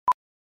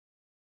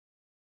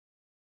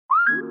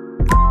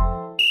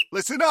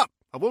Listen up.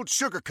 I won't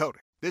sugarcoat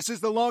it. This is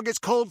the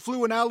longest cold,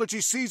 flu, and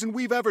allergy season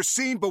we've ever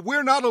seen, but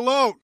we're not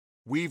alone.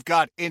 We've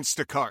got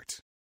Instacart.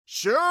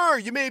 Sure,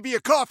 you may be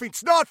a coughing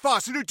snot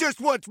faucet who just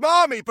wants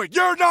mommy, but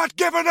you're not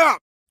giving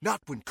up.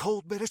 Not when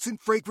cold medicine,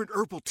 fragrant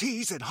herbal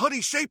teas, and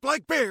honey shaped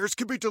like bears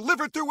can be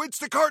delivered through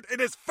Instacart in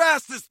as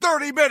fast as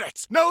 30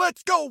 minutes. Now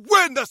let's go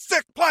win the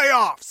sick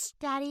playoffs.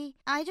 Daddy,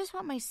 I just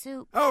want my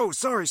soup. Oh,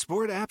 sorry,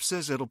 Sport. App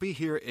says it'll be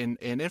here in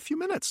a few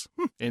minutes.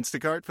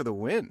 Instacart for the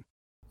win.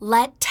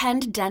 Let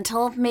Tend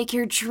Dental make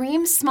your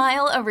dream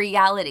smile a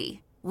reality.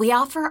 We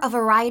offer a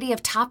variety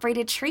of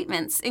top-rated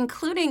treatments,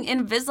 including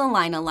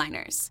Invisalign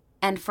aligners.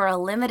 And for a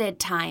limited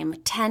time,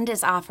 Tend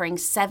is offering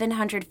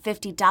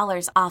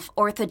 $750 off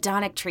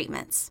orthodontic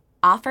treatments.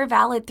 Offer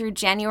valid through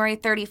January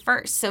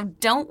 31st, so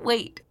don't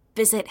wait.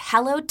 Visit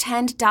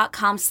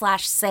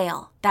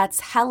hellotend.com/sale.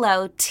 That's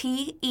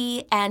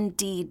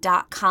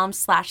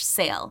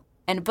hellotend.com/sale.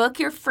 And book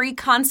your free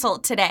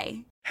consult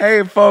today.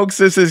 Hey folks,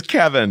 this is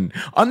Kevin.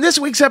 On this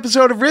week's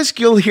episode of Risk,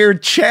 you'll hear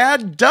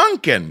Chad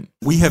Duncan.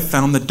 We have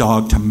found the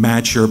dog to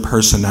match your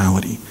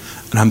personality.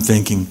 And I'm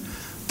thinking,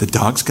 the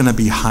dog's going to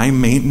be high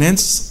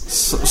maintenance,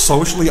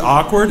 socially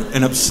awkward,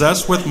 and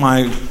obsessed with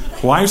my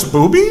wife's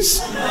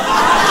boobies?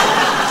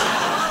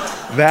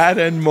 That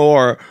and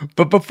more.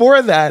 But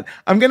before that,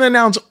 I'm going to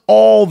announce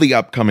all the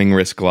upcoming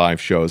Risk Live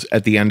shows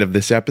at the end of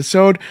this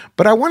episode.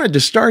 But I wanted to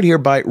start here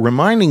by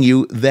reminding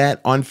you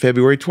that on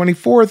February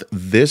 24th,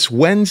 this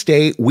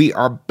Wednesday, we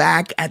are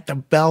back at the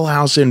Bell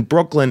House in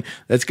Brooklyn.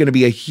 That's going to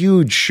be a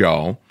huge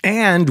show.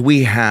 And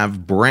we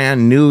have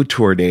brand new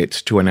tour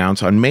dates to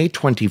announce. On May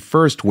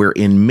 21st, we're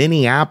in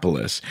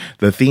Minneapolis.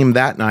 The theme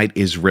that night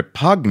is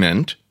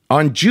Repugnant.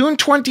 On June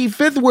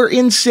 25th, we're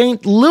in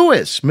St.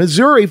 Louis,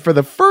 Missouri for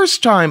the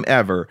first time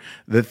ever.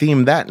 The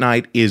theme that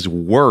night is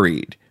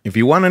Worried. If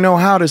you want to know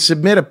how to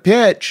submit a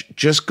pitch,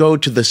 just go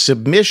to the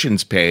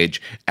submissions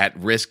page at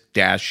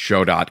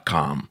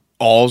risk-show.com.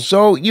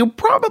 Also, you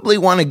probably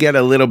want to get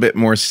a little bit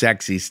more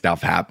sexy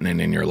stuff happening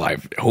in your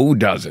life. Who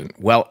doesn't?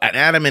 Well, at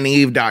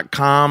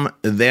adamandeve.com,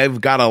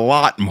 they've got a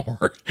lot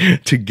more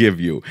to give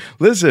you.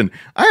 Listen,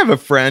 I have a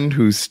friend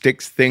who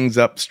sticks things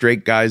up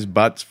straight guys'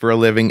 butts for a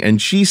living, and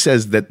she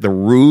says that the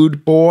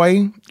Rude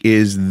Boy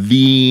is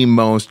the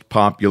most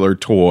popular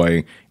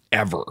toy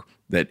ever,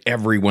 that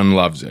everyone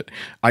loves it.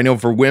 I know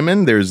for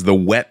women, there's the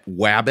Wet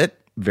Wabbit,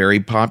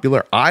 very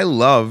popular. I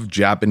love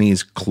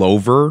Japanese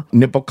Clover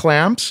nipple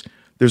clamps.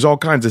 There's all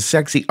kinds of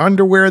sexy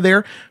underwear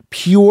there.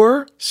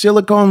 Pure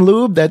silicone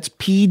lube, that's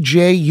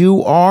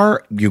PJUR.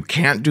 You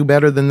can't do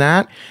better than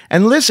that.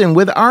 And listen,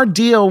 with our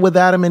deal with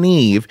Adam and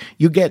Eve,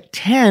 you get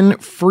 10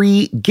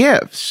 free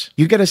gifts.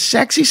 You get a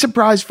sexy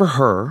surprise for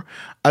her,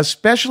 a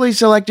specially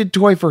selected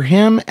toy for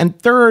him, and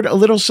third, a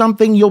little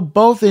something you'll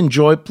both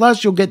enjoy.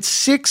 Plus, you'll get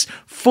 6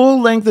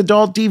 full-length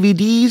adult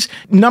DVDs.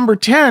 Number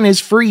 10 is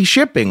free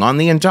shipping on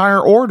the entire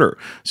order.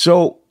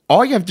 So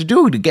all you have to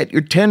do to get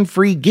your 10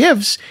 free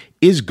gifts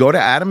is go to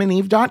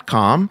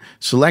adamandeve.com,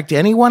 select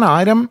any one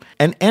item,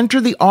 and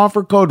enter the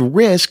offer code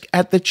RISK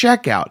at the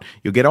checkout.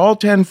 You'll get all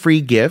 10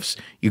 free gifts.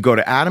 You go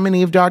to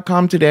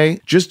adamandeve.com today.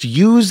 Just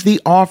use the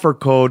offer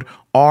code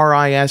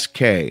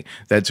RISK.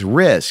 That's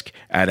RISK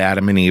at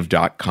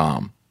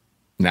adamandeve.com.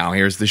 Now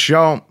here's the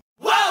show.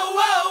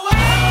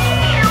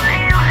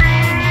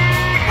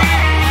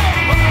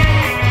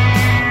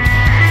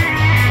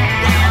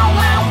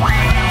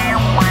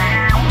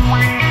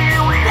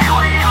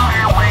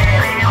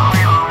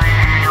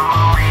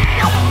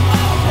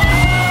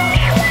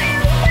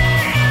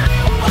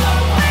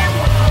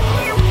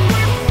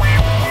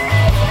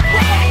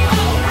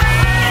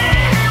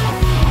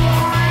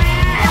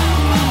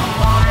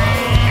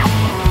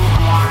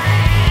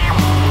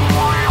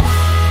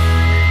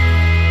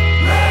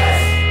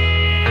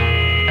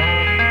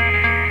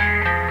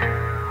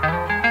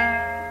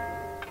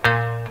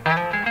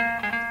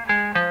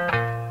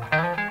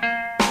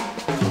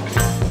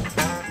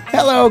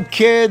 Hello,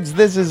 kids.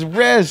 This is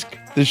Risk,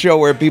 the show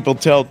where people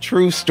tell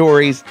true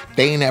stories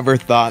they never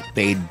thought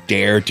they'd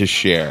dare to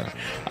share.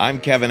 I'm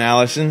Kevin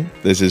Allison.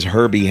 This is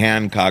Herbie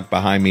Hancock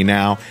behind me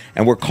now,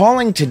 and we're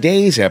calling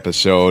today's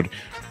episode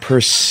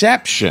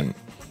Perception.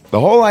 The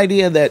whole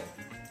idea that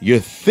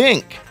you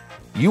think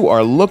you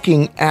are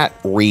looking at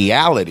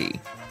reality,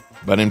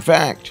 but in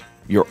fact,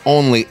 you're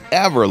only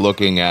ever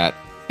looking at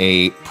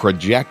a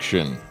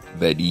projection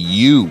that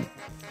you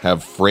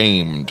have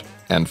framed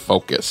and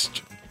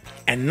focused.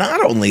 And not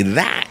only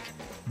that,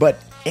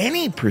 but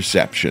any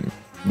perception,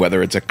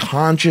 whether it's a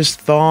conscious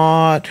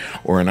thought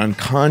or an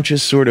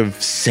unconscious sort of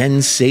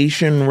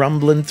sensation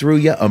rumbling through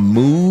you, a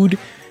mood,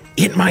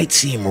 it might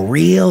seem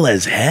real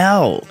as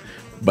hell.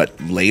 But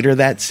later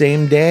that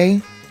same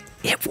day,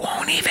 it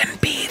won't even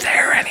be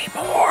there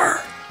anymore.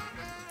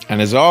 And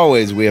as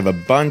always, we have a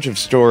bunch of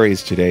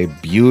stories today,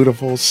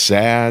 beautiful,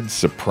 sad,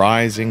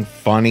 surprising,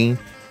 funny,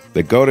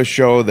 that go to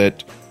show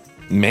that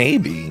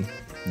maybe,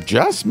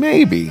 just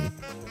maybe,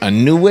 a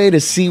new way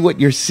to see what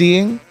you're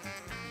seeing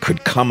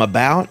could come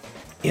about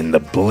in the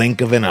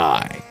blink of an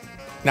eye.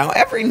 Now,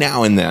 every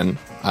now and then,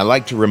 I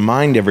like to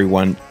remind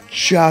everyone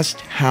just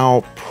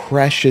how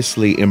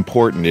preciously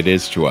important it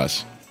is to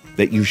us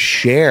that you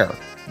share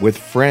with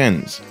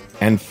friends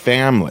and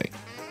family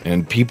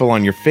and people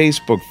on your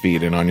Facebook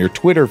feed and on your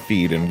Twitter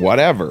feed and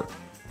whatever,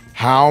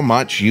 how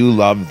much you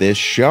love this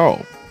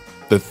show.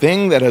 The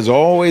thing that has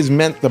always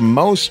meant the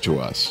most to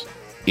us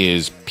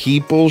is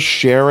people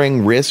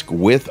sharing Risk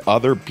with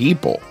other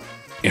people.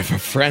 If a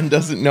friend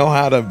doesn't know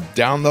how to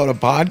download a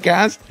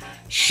podcast,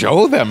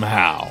 show them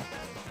how.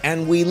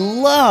 And we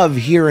love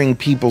hearing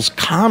people's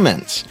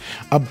comments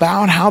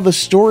about how the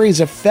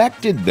stories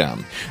affected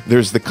them.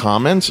 There's the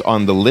comments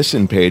on the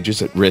listen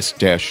pages at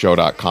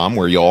risk-show.com,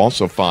 where you'll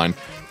also find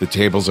the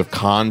tables of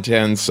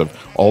contents of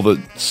all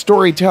the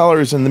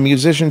storytellers and the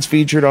musicians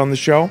featured on the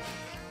show.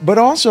 But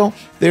also,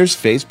 there's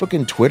Facebook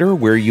and Twitter,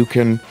 where you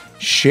can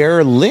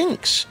share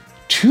links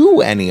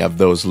to any of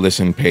those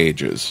listen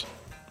pages.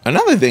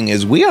 Another thing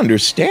is, we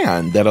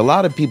understand that a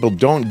lot of people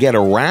don't get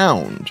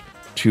around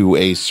to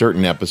a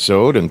certain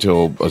episode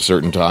until a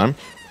certain time.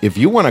 If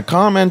you want to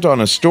comment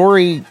on a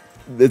story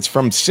that's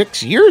from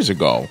 6 years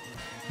ago,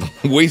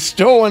 we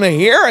still want to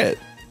hear it.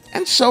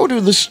 And so do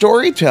the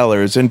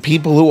storytellers and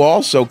people who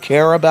also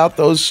care about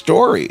those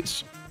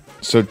stories.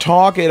 So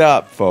talk it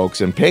up,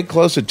 folks, and pay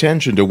close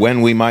attention to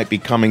when we might be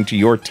coming to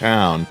your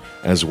town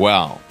as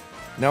well.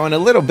 Now, in a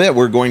little bit,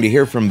 we're going to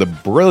hear from the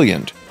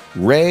brilliant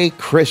Ray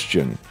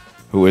Christian,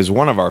 who is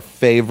one of our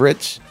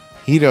favorites.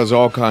 He does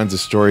all kinds of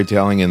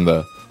storytelling in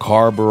the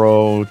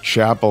Carrboro,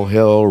 Chapel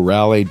Hill,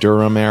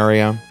 Raleigh-Durham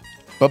area.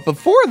 But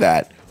before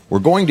that, we're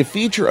going to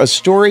feature a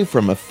story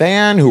from a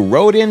fan who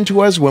wrote in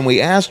to us when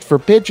we asked for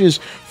pitches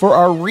for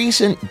our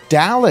recent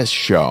Dallas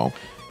show.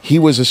 He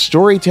was a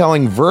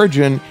storytelling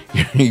virgin.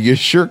 You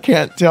sure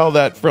can't tell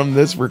that from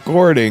this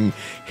recording.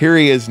 Here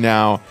he is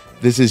now.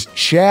 This is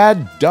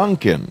Chad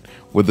Duncan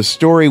with a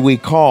story we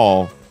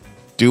call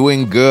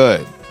Doing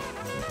Good.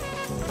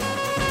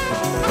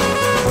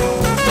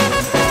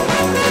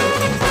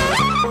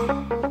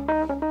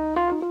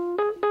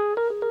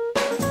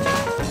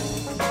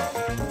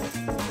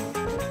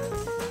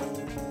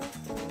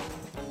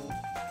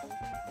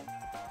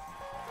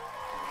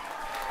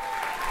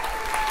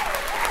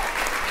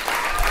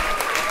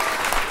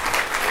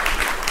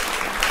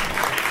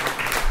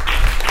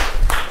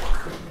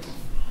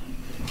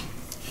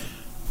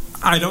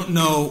 I don't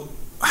know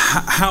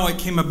how it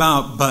came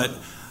about, but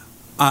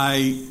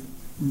I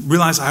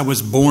realized I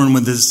was born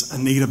with this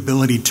innate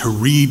ability to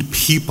read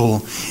people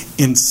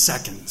in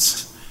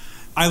seconds.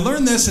 I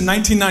learned this in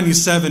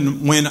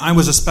 1997 when I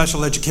was a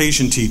special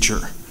education teacher.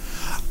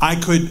 I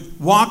could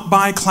walk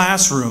by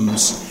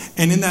classrooms,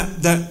 and in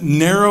that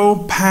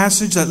narrow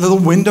passage, that little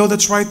window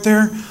that's right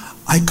there,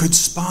 I could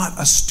spot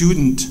a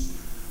student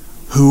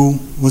who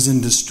was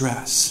in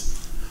distress.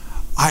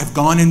 I've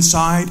gone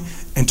inside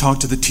and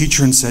talked to the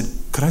teacher and said,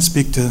 could I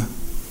speak to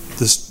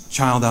this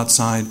child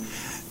outside?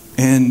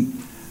 And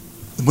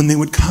when they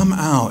would come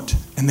out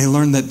and they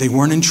learned that they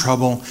weren't in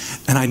trouble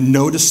and I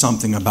noticed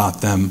something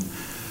about them,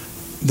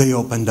 they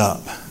opened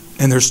up.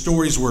 And their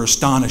stories were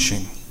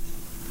astonishing.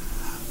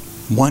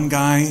 One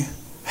guy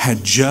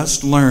had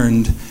just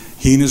learned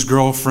he and his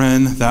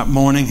girlfriend that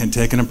morning had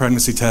taken a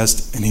pregnancy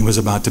test and he was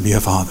about to be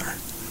a father.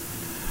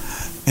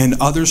 And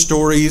other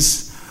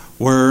stories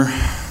were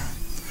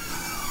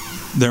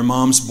their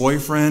mom's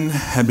boyfriend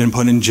had been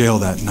put in jail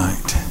that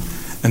night.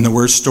 And the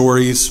worst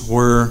stories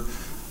were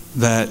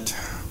that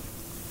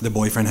the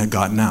boyfriend had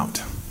gotten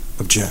out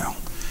of jail.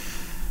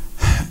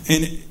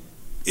 And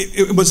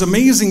it was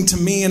amazing to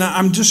me, and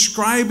I'm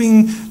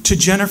describing to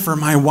Jennifer,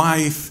 my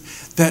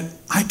wife, that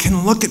I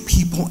can look at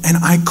people and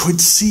I could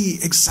see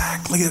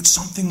exactly that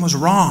something was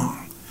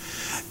wrong.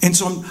 And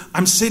so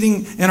I'm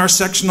sitting in our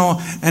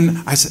sectional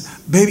and I said,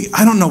 baby,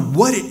 I don't know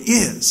what it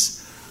is,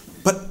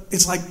 but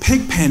it's like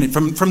Pigpen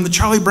from the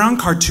Charlie Brown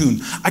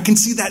cartoon. I can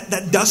see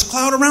that dust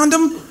cloud around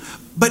him,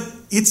 but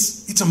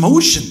it's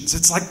emotions.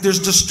 It's like there's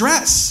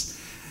distress.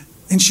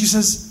 And she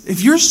says,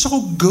 if you're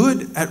so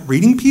good at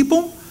reading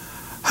people,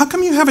 how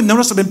come you haven't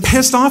noticed I've been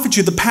pissed off at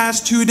you the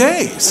past 2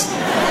 days?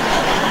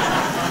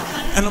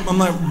 And I'm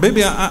like,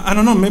 baby, I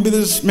don't know. Maybe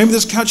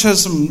this couch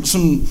has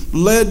some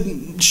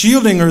lead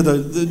shielding, or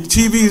the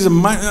TV's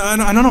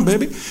I don't know,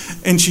 baby.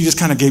 And she just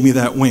kind of gave me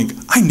that wink.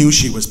 I knew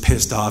she was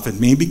pissed off at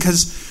me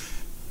because,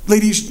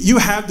 ladies, you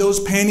have those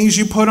panties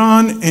you put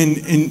on, and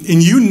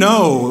you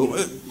know,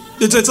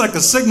 it's like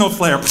a signal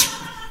flare.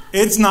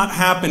 It's not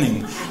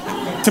happening.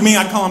 To me,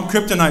 I call them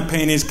kryptonite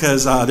panties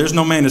because there's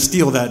no man to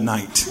steal that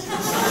night.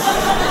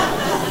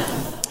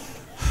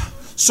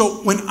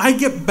 So when I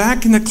get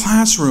back in the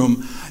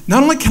classroom,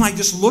 not only can I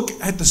just look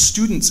at the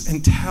students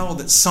and tell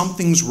that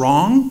something's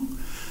wrong,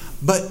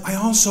 but I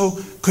also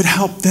could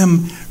help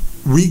them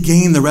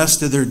regain the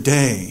rest of their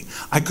day.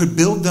 I could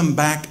build them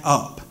back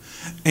up.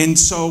 And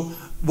so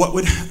what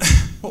would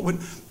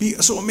be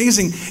so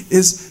amazing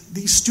is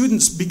these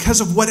students, because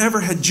of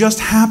whatever had just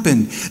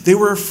happened, they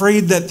were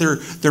afraid that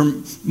their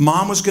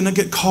mom was going to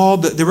get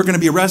called, that they were going to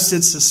be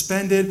arrested,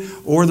 suspended,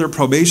 or their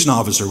probation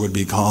officer would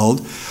be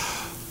called,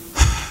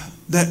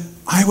 that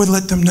I would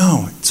let them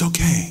know, it's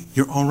okay,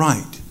 you're all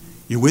right.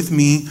 You're with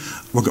me,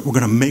 We're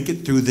going to make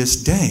it through this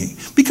day,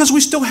 because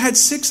we still had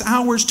 6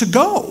 hours to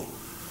go.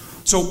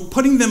 So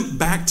putting them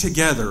back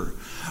together,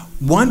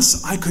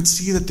 once I could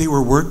see that they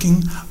were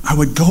working, I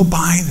would go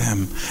by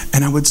them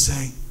and I would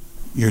say,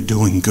 "You're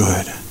doing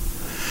good."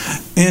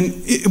 And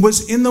it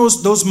was in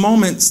those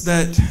moments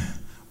that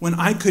when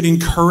I could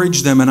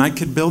encourage them and I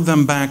could build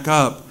them back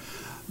up,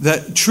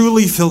 that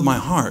truly filled my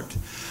heart.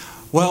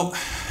 Well,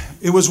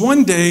 it was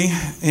one day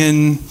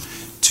in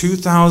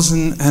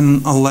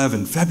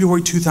 2011,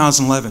 February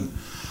 2011.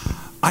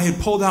 I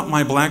had pulled out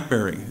my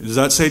BlackBerry. Does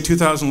that say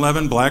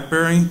 2011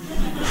 BlackBerry?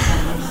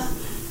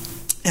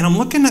 And I'm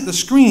looking at the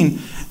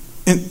screen,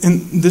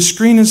 and the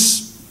screen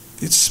it's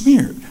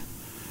smeared.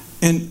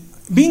 And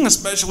being a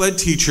special ed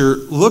teacher,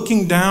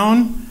 looking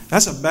down,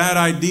 that's a bad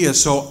idea.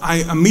 So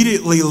I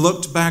immediately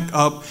looked back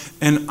up,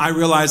 and I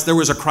realized there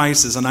was a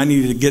crisis, and I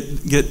needed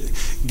to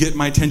get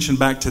my attention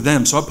back to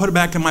them. So I put it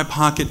back in my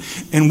pocket,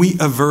 and we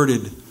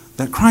averted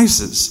that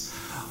crisis.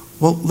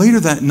 Well, later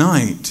that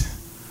night,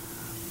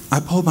 I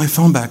pulled my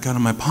phone back out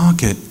of my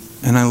pocket,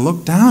 and I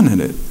looked down at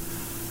it.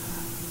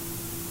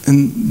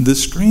 And the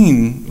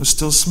screen was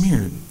still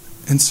smeared.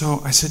 And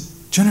so I said,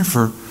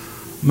 "Jennifer,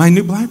 my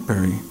new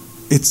BlackBerry,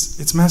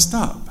 it's messed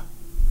up."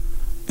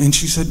 And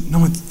she said,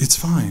 "No, it's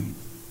fine."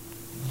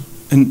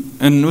 And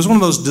it was one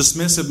of those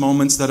dismissive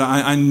moments that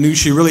I knew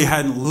she really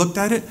hadn't looked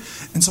at it.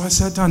 And so I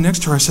sat down next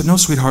to her. I said, "No,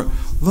 sweetheart,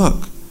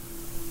 look.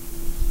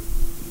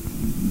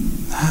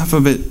 Half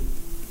of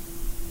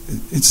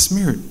it's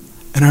smeared."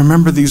 And I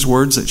remember these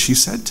words that she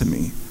said to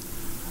me: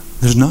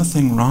 "There's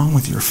nothing wrong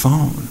with your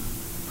phone."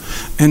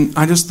 And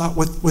I just thought,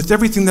 with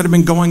everything that had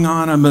been going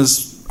on,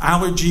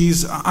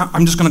 allergies,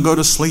 I'm just going to go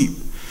to sleep.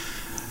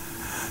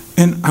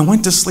 And I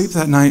went to sleep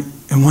that night,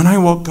 and when I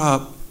woke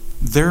up,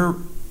 there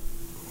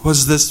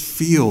was this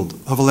field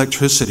of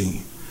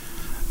electricity,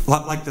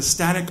 like the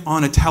static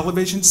on a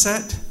television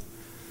set,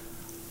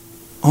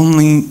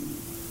 only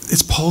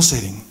it's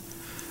pulsating.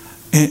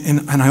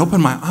 And I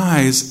opened my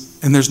eyes,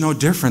 and there's no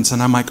difference.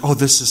 And I'm like, "Oh,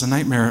 this is a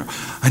nightmare.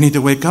 I need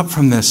to wake up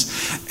from this."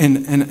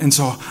 And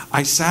so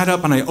I sat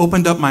up and I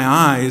opened up my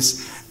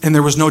eyes, and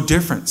there was no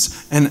difference.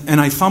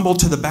 And I fumbled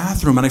to the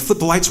bathroom, and I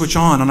flipped the light switch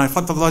on, and I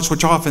flipped the light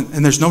switch off,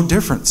 and there's no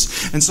difference.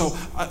 And so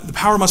the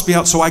power must be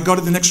out. So I go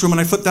to the next room, and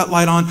I flip that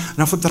light on, and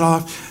I flip it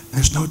off, and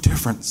there's no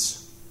difference.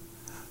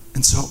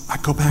 And so I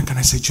go back and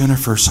I say,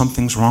 "Jennifer,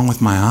 something's wrong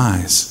with my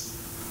eyes."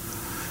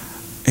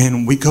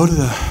 And we go to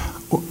the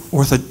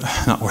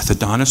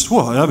orthodontist.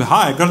 Well,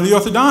 hi, go to the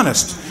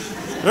orthodontist.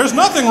 There's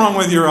nothing wrong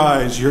with your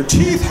eyes. Your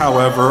teeth,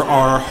 however,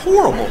 are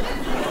horrible.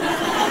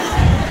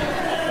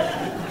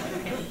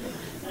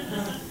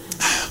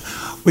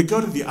 We go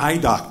to the eye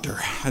doctor.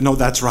 I know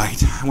that's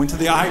right. I went to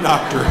the eye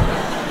doctor.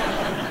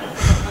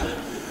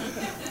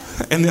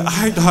 And the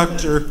eye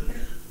doctor,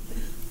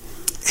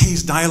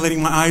 he's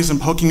dilating my eyes and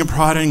poking and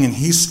prodding, and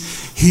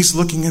he's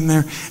looking in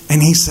there,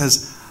 and he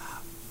says,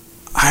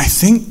 "I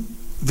think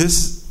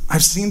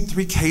I've seen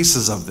 3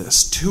 cases of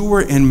this. 2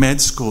 were in med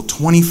school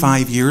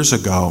 25 years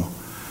ago,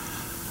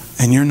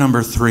 and you're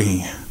number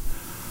 3.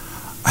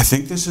 I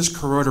think this is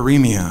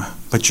choroideremia,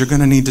 but you're going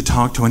to need to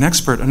talk to an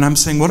expert." And I'm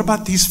saying, "What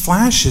about these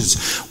flashes?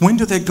 When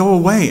do they go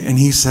away?" And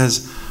he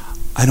says,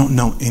 "I don't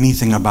know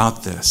anything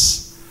about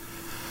this."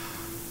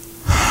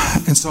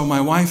 And so my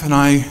wife and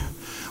I,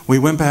 we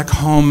went back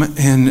home,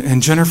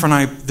 and Jennifer and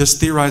I just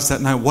theorized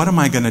that night, what am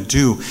I going to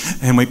do?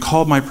 And we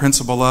called my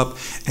principal up,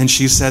 and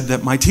she said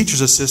that my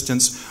teacher's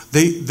assistants,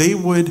 they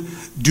would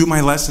do my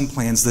lesson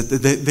plans,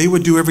 that they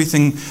would do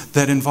everything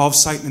that involved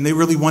sight, and they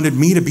really wanted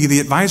me to be the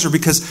advisor,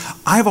 because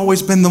I've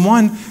always been the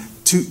one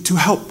to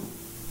help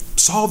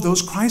solve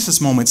those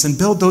crisis moments and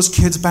build those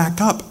kids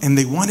back up, and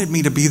they wanted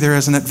me to be there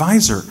as an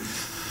advisor.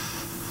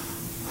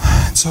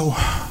 So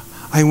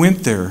I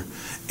went there,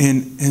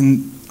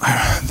 and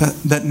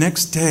that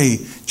next day,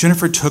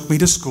 Jennifer took me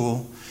to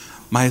school.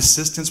 My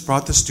assistants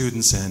brought the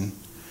students in,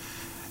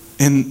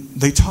 and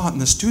they taught,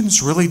 and the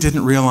students really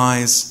didn't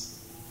realize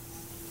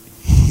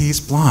he's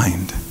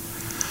blind.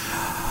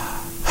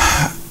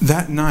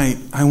 That night,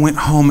 I went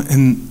home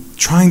and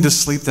trying to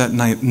sleep that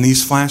night, and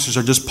these flashes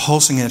are just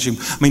pulsing at you.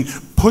 I mean,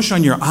 push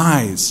on your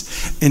eyes,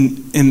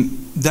 and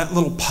that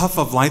little puff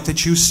of light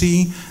that you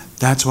see,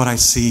 that's what I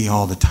see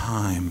all the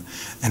time.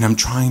 And I'm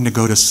trying to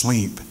go to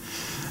sleep.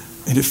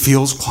 And it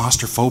feels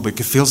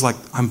claustrophobic. It feels like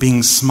I'm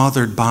being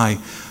smothered by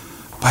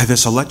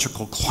this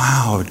electrical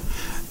cloud.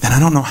 And I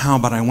don't know how,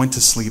 but I went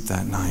to sleep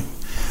that night.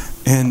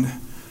 And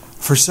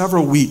for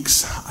several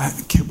weeks,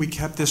 we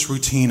kept this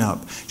routine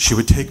up. She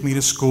would take me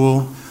to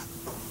school.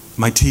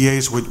 My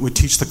TAs would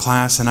teach the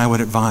class, and I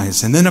would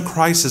advise. And then a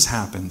crisis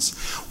happens.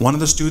 One of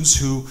the students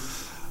who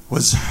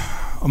was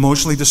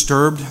emotionally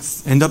disturbed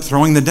ended up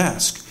throwing the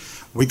desk.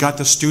 We got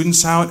the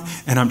students out,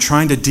 and I'm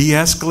trying to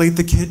de-escalate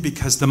the kid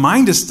because the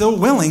mind is still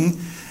willing,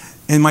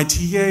 and my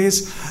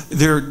TAs,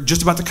 they're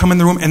just about to come in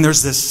the room, and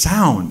there's this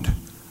sound,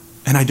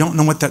 and I don't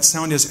know what that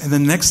sound is, and the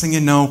next thing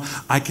you know,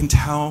 I can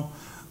tell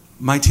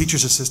my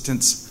teacher's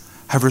assistants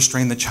have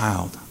restrained the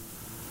child.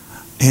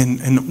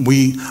 And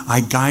I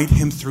guide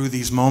him through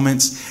these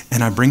moments,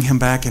 and I bring him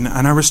back, and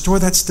I restore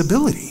that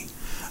stability.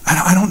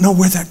 I don't know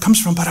where that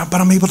comes from, but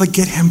I'm able to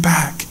get him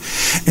back.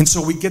 And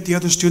so we get the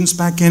other students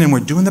back in, and we're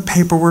doing the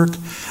paperwork,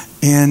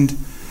 and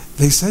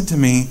they said to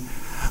me,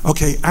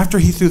 okay, after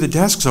he threw the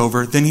desks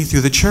over, then he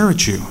threw the chair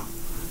at you.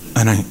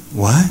 And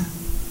what?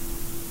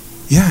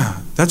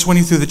 Yeah, that's when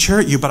he threw the chair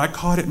at you, but I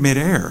caught it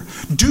midair.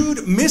 Dude,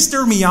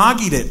 Mr.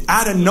 Miyagi'd it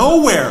out of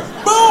nowhere.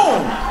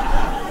 Boom!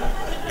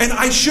 And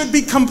I should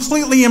be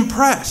completely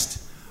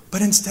impressed,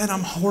 but instead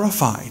I'm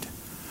horrified,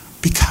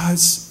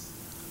 because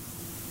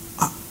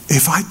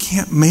if I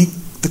can't make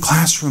the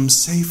classroom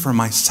safe for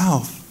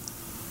myself,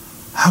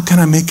 how can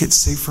I make it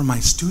safe for my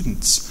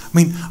students? I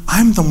mean,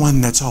 I'm the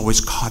one that's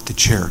always caught the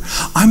chair.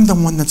 I'm the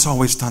one that's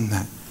always done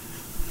that.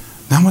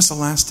 That was the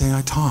last day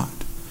I taught.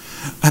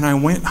 And I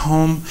went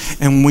home,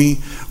 and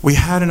we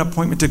had an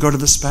appointment to go to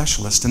the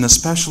specialist. And the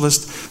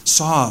specialist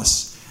saw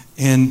us,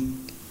 and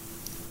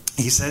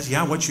he says,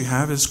 yeah, what you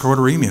have is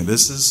scleroderemia.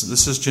 This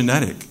is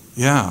genetic.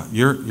 Yeah,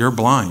 you're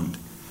blind.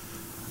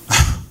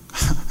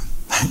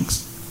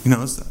 Thanks. You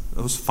know,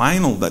 it was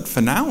final, that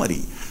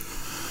finality.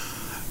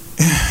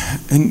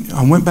 And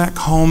I went back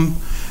home,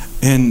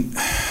 and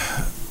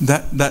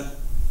that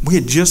we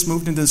had just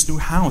moved into this new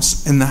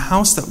house, and the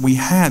house that we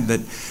had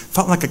that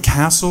felt like a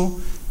castle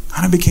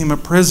kind of became a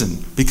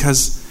prison,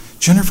 because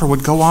Jennifer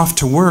would go off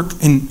to work,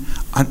 and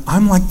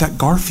I'm like that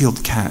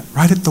Garfield cat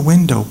right at the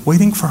window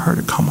waiting for her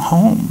to come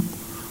home.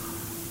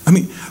 I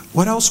mean,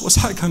 what else was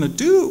I going to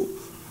do?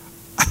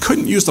 I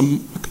couldn't use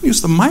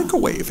the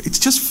microwave. It's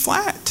just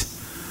flat.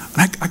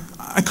 And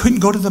I couldn't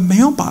go to the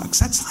mailbox.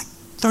 That's like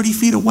 30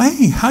 feet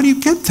away. How do you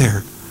get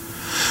there?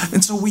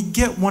 And so we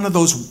get one of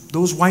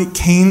those white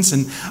canes,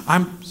 and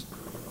I'm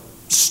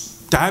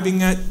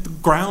stabbing at the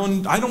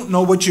ground. I don't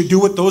know what you do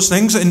with those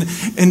things.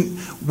 And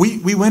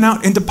we went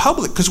out into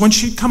public, because when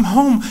she'd come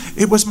home,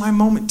 it was my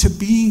moment to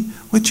be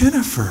with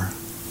Jennifer.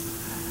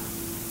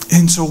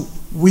 And so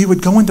we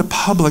would go into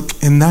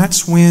public, and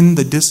that's when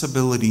the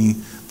disability,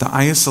 the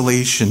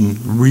isolation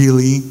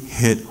really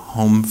hit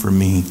home for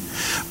me,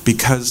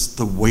 because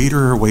the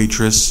waiter or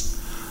waitress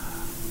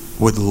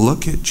would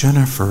look at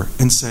Jennifer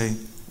and say,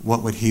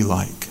 what would he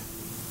like?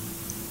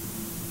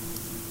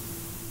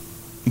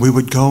 We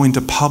would go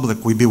into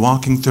public. We'd be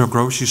walking through a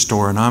grocery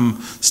store, and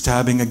I'm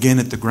stabbing again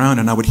at the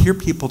ground, and I would hear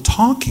people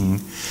talking,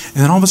 and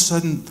then all of a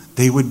sudden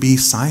they would be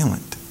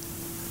silent,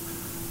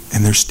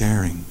 and they're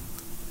staring.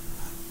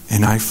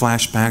 And I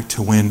flash back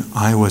to when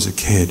I was a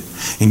kid,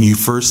 and you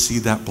first see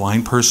that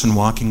blind person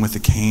walking with a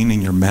cane,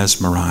 and you're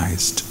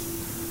mesmerized.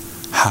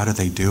 How do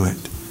they do it?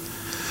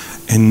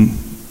 And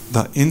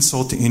the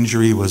insult to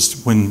injury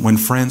was when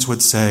friends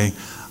would say,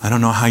 I don't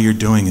know how you're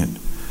doing it.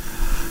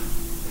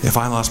 If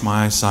I lost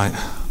my eyesight,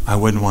 I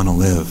wouldn't want to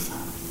live.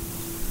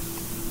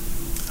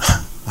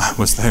 I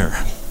was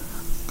there,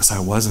 because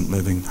I wasn't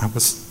living. I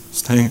was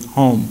staying at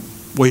home,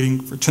 waiting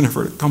for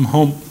Jennifer to come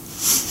home.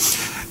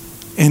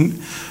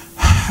 And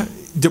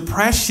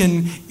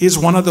depression is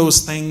one of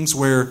those things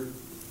where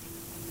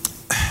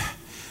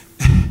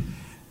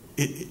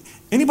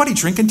anybody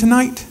drinking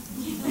tonight?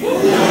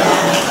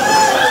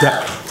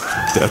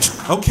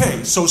 That's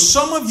okay. So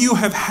some of you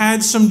have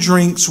had some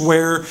drinks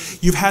where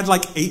you've had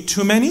like 8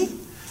 too many.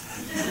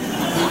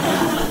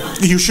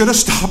 You should have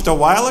stopped a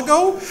while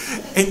ago,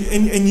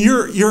 and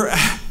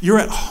you're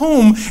at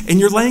home, and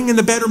you're laying in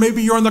the bed, or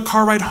maybe you're on the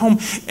car ride home,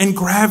 and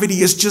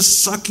gravity is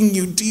just sucking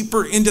you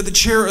deeper into the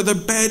chair or the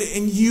bed,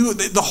 and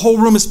the whole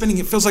room is spinning.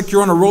 It feels like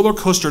you're on a roller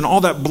coaster, and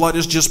all that blood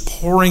is just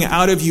pouring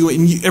out of you,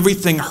 and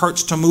everything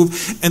hurts to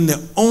move, and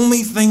the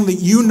only thing that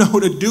you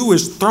know to do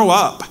is throw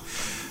up.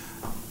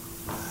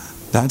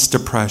 That's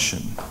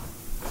depression.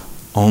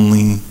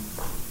 Only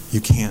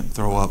you can't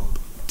throw up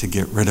to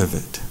get rid of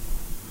it.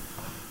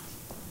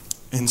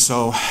 And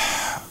so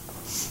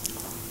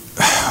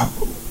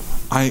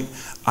I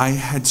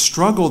had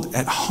struggled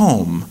at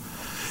home,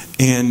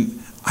 and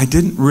I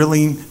didn't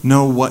really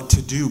know what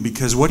to do,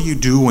 because what do you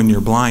do when you're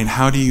blind?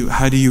 How do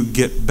you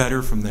get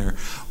better from there?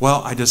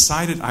 Well, I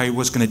decided I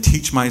was going to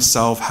teach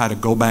myself how to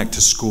go back to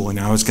school, and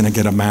I was going to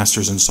get a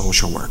master's in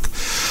social work.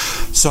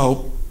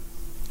 So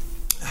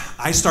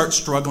I start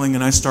struggling,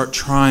 and I start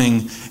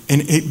trying,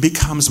 and it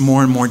becomes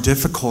more and more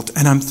difficult.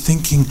 And I'm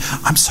thinking,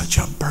 I'm such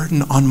a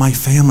burden on my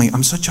family.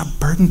 I'm such a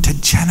burden to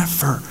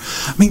Jennifer.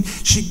 I mean,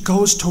 she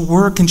goes to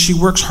work, and she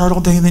works hard all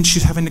day, and then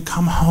she's having to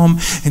come home,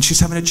 and she's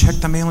having to check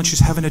the mail, and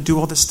she's having to do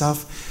all this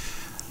stuff.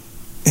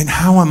 And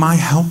how am I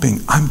helping?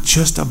 I'm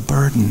just a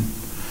burden.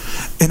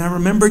 And I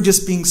remember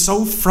just being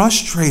so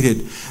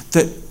frustrated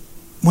that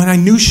when I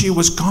knew she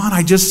was gone,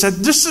 I just said,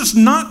 this is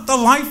not the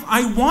life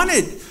I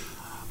wanted.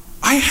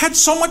 I had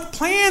so much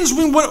plans.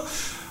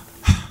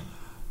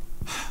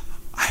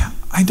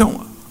 I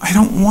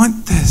don't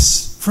want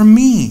this for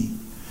me.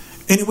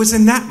 And it was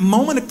in that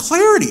moment of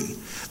clarity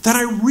that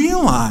I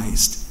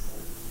realized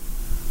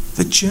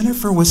that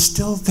Jennifer was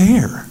still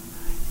there.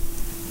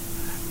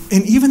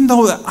 And even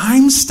though that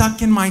I'm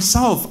stuck in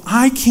myself,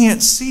 I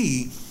can't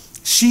see,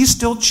 she's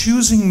still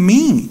choosing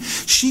me.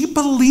 She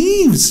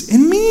believes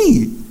in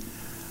me.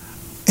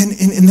 And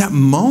in that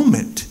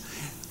moment,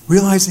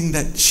 realizing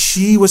that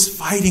she was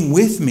fighting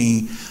with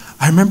me,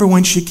 I remember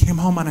when she came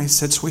home and I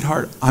said,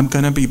 sweetheart, I'm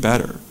going to be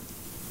better.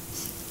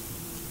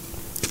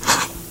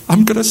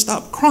 I'm going to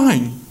stop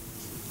crying.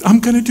 I'm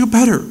going to do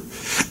better.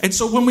 And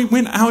so when we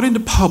went out into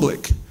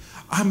public,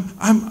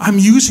 I'm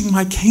using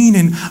my cane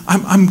and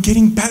I'm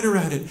getting better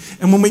at it.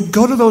 And when we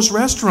go to those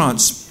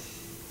restaurants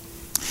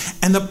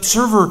and the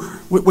server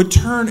would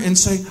turn and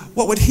say,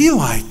 what would he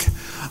like?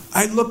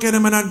 I'd look at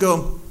him and I'd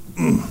go,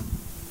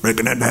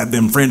 reckon I'd have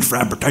them French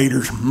fried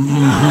potatoes.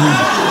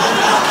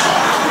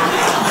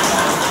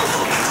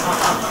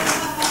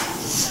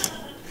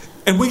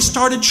 And we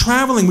started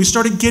traveling, we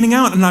started getting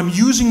out, and I'm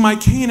using my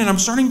cane, and I'm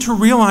starting to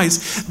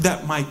realize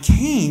that my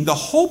cane, the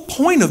whole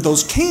point of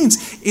those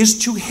canes is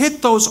to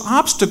hit those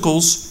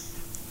obstacles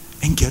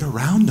and get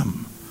around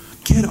them,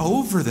 get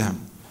over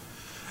them.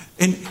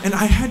 And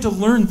I had to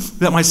learn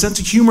that my sense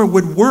of humor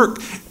would work,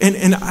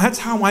 and that's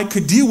how I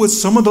could deal with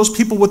some of those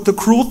people with the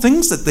cruel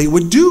things that they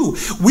would do.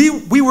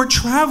 We were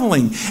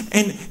traveling,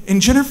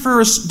 and Jennifer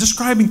is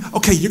describing,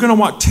 okay, you're going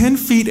to walk 10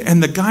 feet,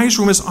 and the guy's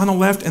room is on the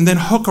left, and then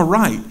hook a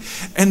right.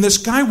 And this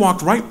guy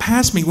walked right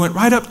past me, went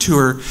right up to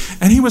her,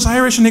 and he was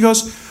Irish, and he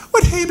goes,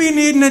 would he be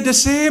needing a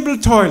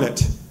disabled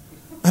toilet?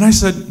 And I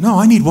said, no,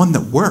 I need one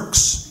that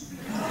works.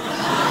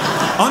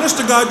 Honest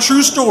to God,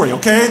 true story,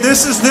 okay?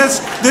 This is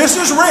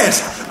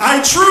risk.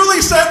 I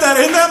truly said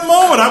that in that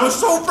moment. I was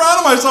so proud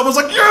of myself. I was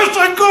like, yes,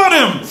 I got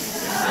him.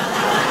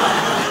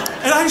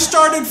 And I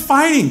started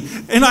fighting.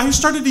 And I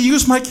started to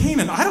use my cane.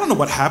 And I don't know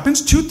what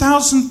happens.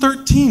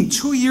 2013,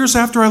 2 years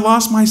after I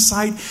lost my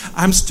sight,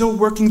 I'm still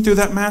working through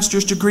that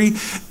master's degree.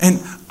 And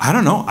I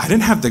don't know. I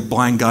didn't have the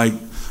blind guy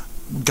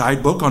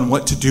guidebook on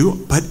what to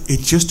do. But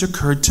it just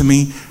occurred to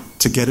me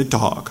to get a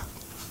dog.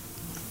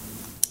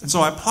 And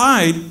so I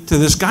applied to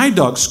this guide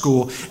dog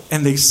school,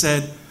 and they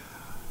said,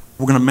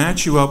 we're going to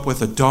match you up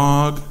with a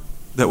dog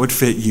that would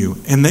fit you.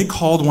 And they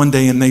called one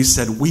day and they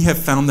said, we have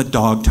found the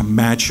dog to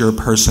match your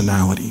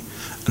personality.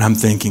 And I'm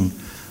thinking,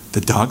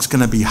 the dog's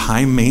going to be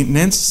high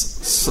maintenance,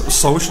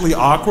 socially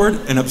awkward,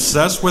 and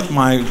obsessed with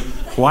my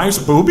wife's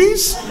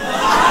boobies?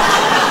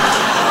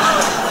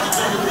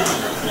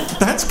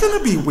 That's going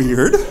to be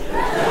weird.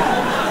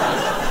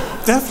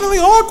 Definitely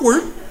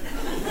awkward.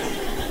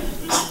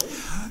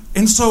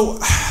 And so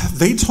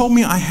they told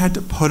me I had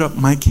to put up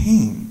my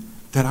cane,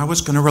 that I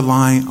was going to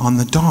rely on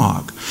the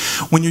dog.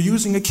 When you're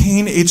using a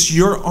cane, it's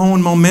your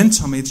own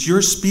momentum, it's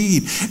your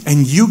speed,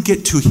 and you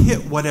get to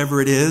hit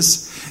whatever it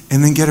is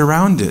and then get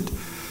around it.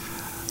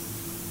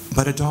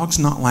 But a dog's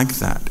not like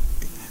that.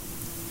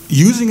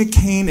 Using a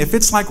cane, if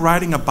it's like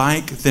riding a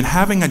bike, then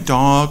having a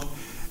dog,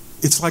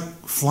 it's like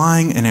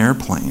flying an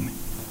airplane.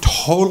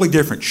 Totally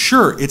different.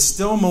 Sure, it's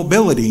still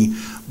mobility,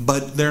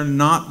 but they're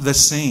not the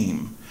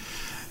same.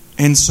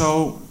 And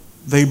so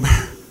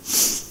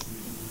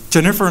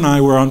Jennifer and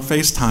I were on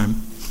FaceTime,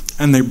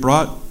 and they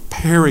brought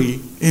Perry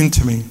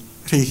into me.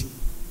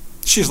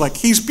 She's like,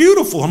 he's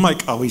beautiful. I'm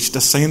like, oh, he's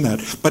just saying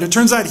that. But it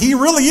turns out he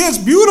really is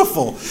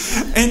beautiful.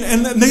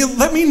 And they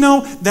let me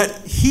know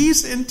that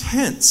he's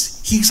intense.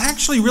 He's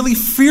actually really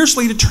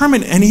fiercely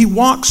determined, and he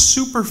walks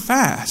super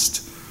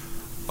fast.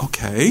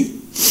 Okay.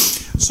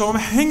 So I'm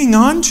hanging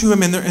on to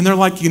him, and they're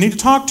like, you need to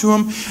talk to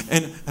him.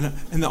 And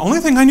the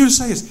only thing I knew to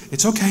say is,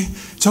 it's okay,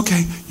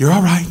 you're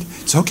all right,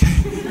 it's okay,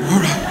 you're all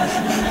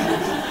right.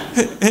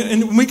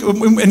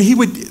 And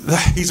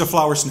he's a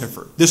flower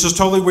sniffer. This is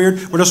totally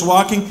weird. We're just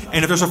walking,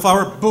 and if there's a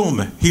flower,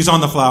 boom, he's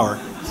on the flower.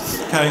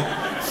 Okay?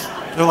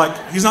 They're like,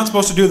 he's not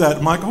supposed to do that.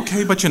 I'm like,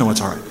 okay, but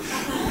it's all right.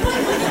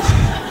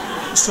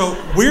 So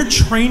we're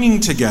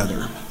training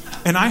together,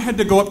 and I had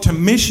to go up to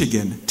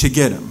Michigan to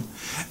get him.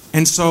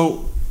 And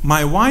so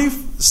my wife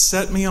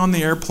set me on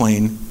the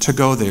airplane to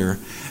go there,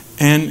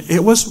 and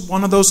it was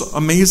one of those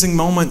amazing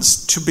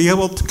moments to be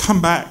able to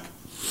come back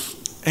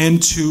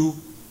and to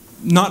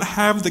not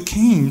have the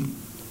cane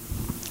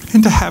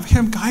and to have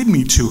him guide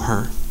me to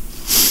her.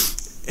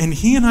 And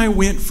he and I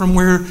went from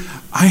where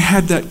I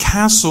had that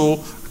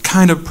castle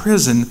kind of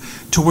prison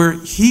to where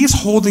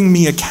he's holding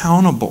me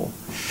accountable.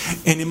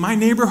 And in my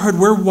neighborhood,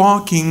 we're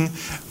walking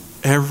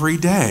every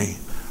day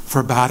for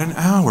about an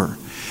hour.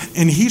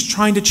 And he's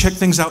trying to check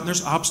things out, and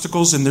there's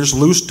obstacles, and there's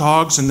loose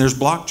dogs, and there's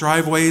blocked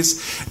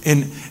driveways,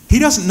 and he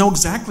doesn't know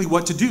exactly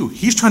what to do.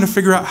 He's trying to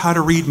figure out how to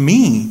read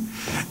me.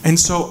 And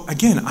so,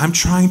 again, I'm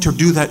trying to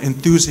do that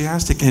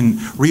enthusiastic and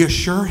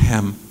reassure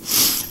him.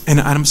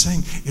 And I'm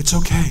saying, it's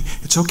okay.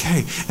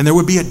 And there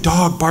would be a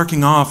dog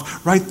barking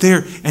off right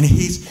there, and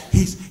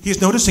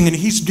he's noticing, and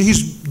he's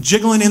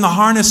jiggling in the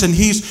harness, and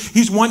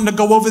he's wanting to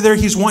go over there.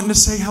 He's wanting to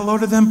say hello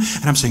to them.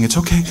 And I'm saying, it's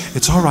okay,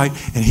 it's all right.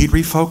 And he'd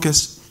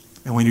refocus.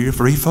 And when you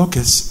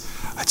refocus,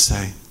 I'd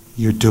say,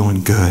 you're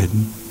doing good.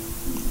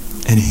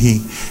 And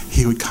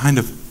he would kind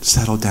of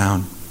settle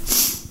down.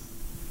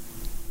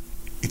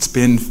 It's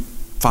been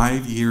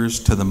 5 years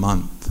to the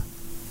month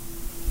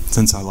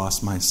since I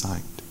lost my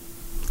sight.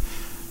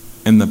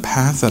 And the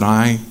path that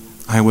I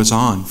was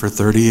on for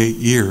 38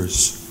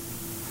 years,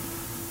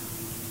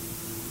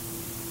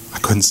 I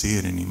couldn't see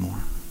it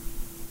anymore.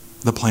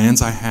 The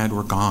plans I had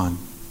were gone.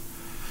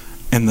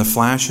 And the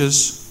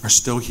flashes are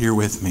still here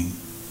with me.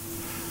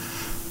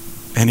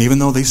 And even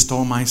though they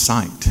stole my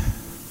sight,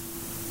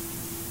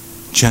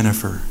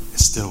 Jennifer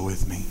is still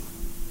with me.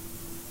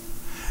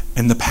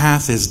 And the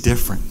path is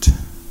different.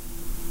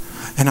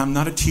 And I'm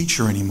not a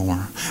teacher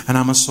anymore. And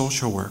I'm a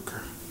social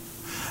worker.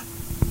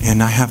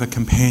 And I have a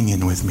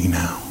companion with me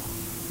now.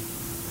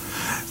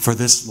 For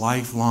this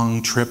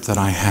lifelong trip that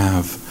I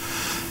have,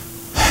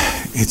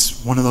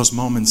 it's one of those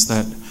moments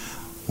that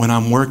when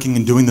I'm working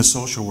and doing the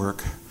social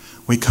work,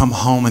 we come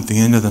home at the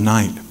end of the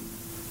night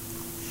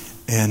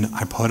and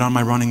I put on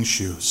my running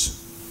shoes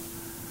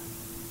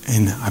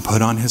and I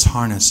put on his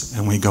harness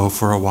and we go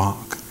for a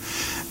walk.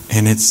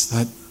 And it's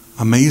that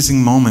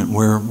amazing moment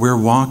where we're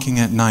walking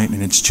at night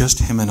and it's just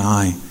him and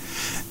I,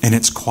 and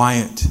it's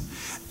quiet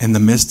and the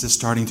mist is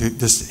starting to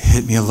just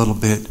hit me a little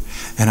bit,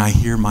 and I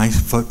hear my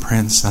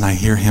footprints and I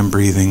hear him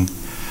breathing.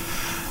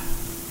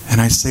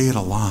 And I say it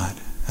a lot,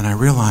 and I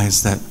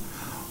realize that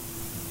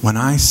when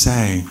I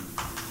say,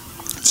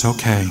 it's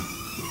okay,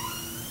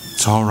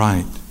 it's all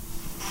right,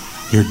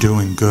 you're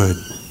doing good,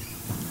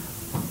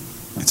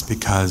 it's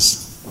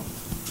because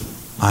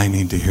I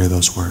need to hear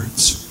those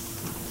words.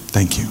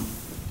 Thank you.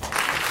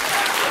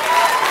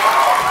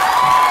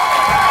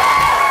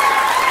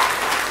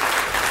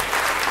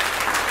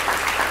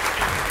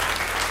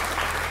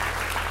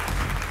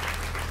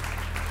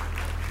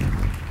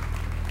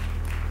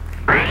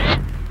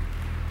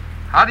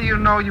 How do you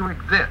know you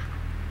exist?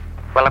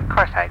 Well, of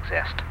course I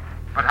exist.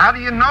 But how do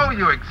you know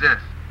you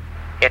exist?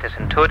 It is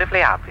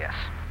intuitively obvious.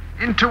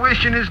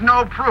 Intuition is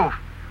no proof.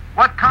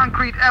 What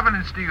concrete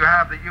evidence do you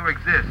have that you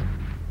exist?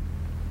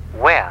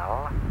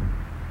 Well,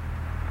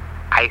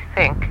 I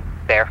think,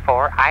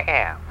 therefore I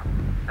am.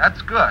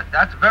 That's good.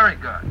 That's very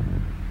good.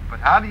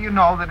 But how do you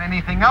know that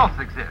anything else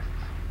exists?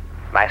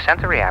 My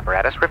sensory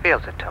apparatus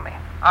reveals it to me.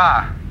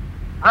 Ah,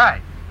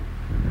 right.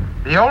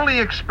 The only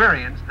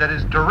experience that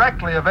is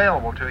directly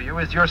available to you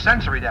is your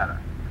sensory data.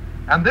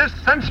 And this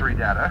sensory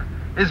data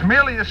is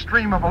merely a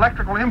stream of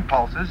electrical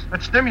impulses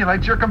that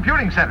stimulates your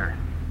computing center.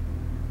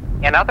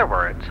 In other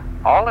words,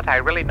 all that I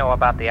really know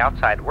about the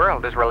outside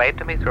world is relayed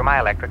to me through my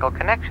electrical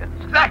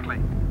connections. Exactly.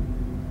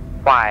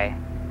 Why,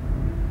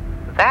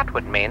 that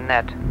would mean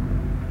that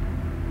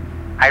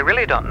I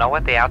really don't know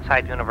what the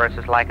outside universe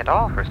is like at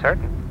all, for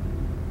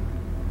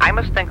certain. I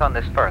must think on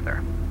this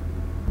further.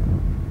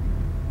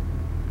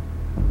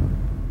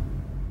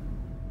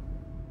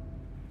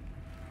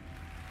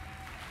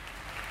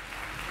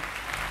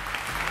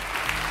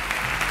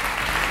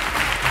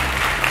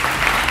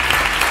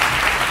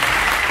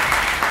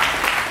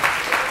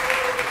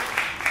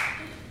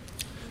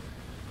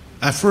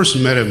 I first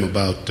met him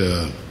about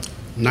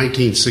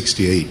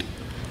 1968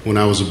 when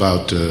I was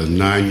about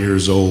 9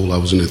 years old. I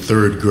was in the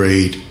third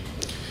grade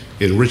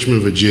in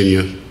Richmond,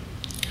 Virginia,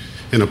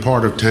 in a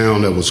part of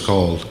town that was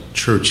called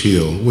Church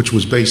Hill, which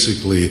was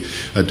basically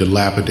a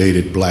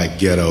dilapidated black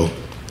ghetto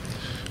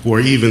where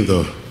even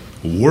the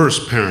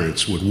worst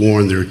parents would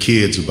warn their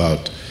kids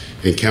about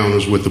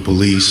encounters with the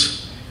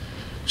police,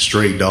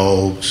 stray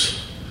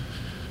dogs,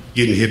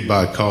 getting hit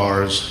by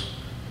cars,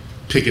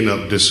 picking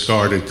up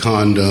discarded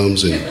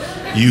condoms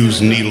and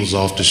used needles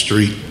off the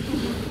street.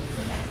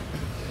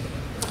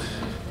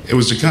 It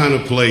was the kind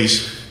of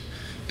place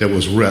that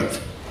was wrecked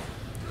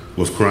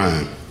with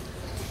crime.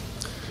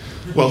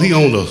 Well, he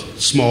owned a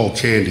small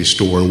candy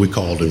store, and we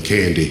called him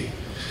Candy.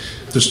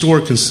 The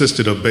store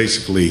consisted of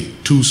basically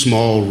 2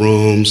 small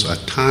rooms, a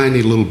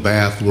tiny little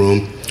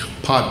bathroom,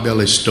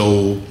 potbelly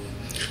stove.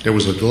 There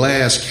was a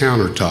glass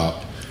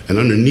countertop, and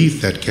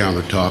underneath that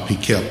countertop, he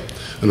kept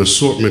an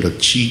assortment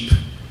of cheap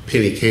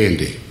penny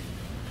candy.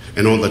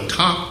 And on the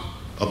top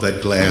of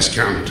that glass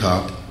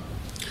countertop,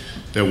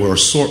 there were an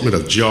assortment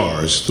of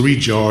jars, 3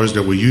 jars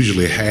that were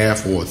usually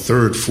half or a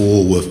third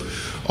full with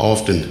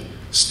often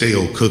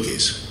stale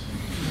cookies.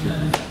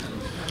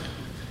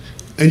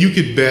 And you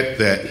could bet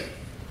that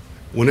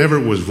whenever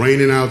it was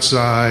raining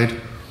outside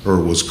or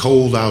it was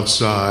cold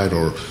outside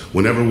or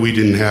whenever we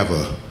didn't have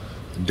a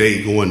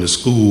day going to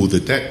school,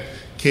 that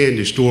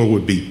candy store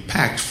would be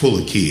packed full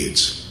of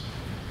kids.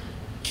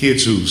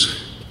 Kids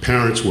whose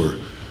parents were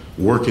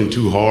working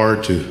too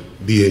hard to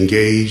be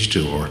engaged,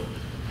 or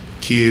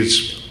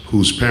kids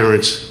whose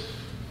parents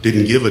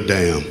didn't give a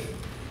damn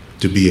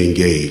to be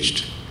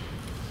engaged.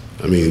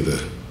 I mean,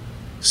 the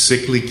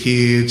sickly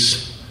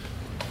kids,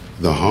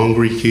 the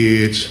hungry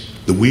kids,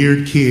 the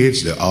weird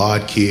kids, the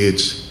odd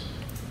kids,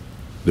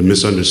 the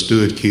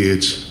misunderstood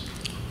kids,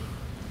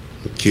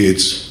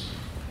 kids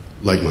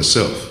like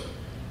myself.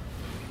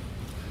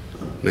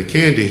 Now,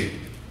 Candy,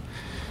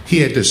 he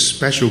had this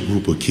special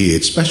group of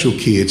kids, special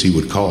kids he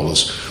would call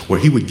us, where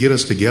he would get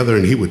us together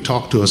and he would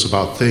talk to us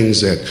about things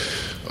that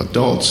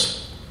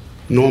adults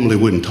normally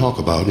wouldn't talk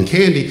about. And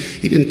Candy,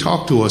 he didn't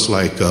talk to us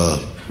like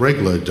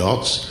regular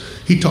adults.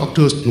 He talked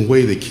to us in a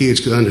way that kids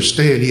could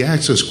understand. He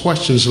asked us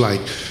questions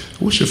like,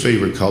 what's your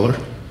favorite color?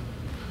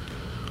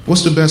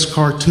 What's the best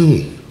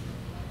cartoon?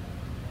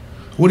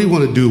 What do you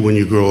want to do when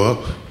you grow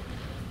up?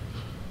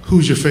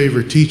 Who's your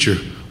favorite teacher?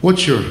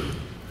 What's your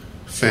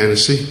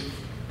fantasy?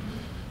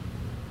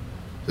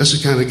 That's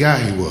the kind of guy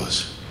he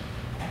was.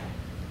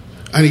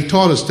 And he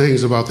taught us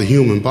things about the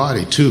human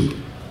body, too.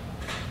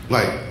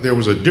 Like, there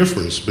was a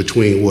difference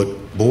between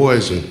what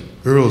boys and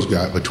girls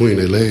got between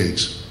their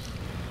legs.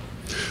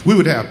 We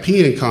would have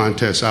peeing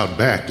contests out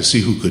back to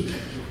see who could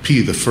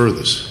pee the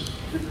furthest.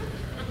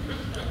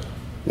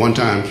 One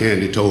time,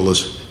 Candy told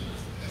us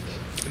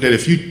that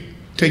if you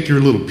take your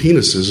little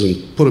penises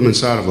and put them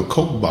inside of a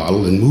Coke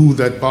bottle and move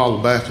that bottle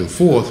back and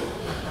forth,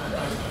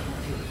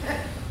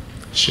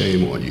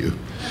 shame on you,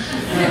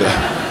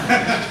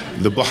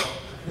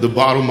 the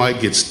bottle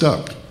might get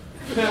stuck.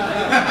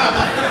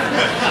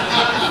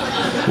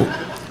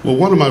 Well,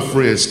 one of my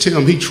friends,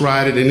 Tim, he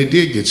tried it and it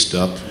did get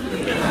stuck.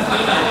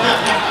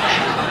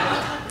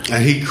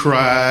 And he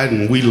cried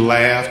and we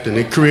laughed and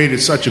it created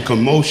such a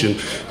commotion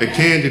that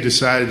Candy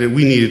decided that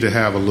we needed to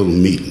have a little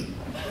meeting.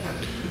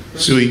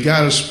 So he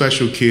got his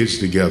special kids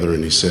together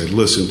and he said,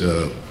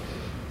 listen,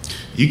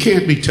 you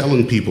can't be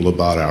telling people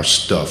about our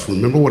stuff.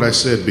 Remember what I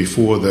said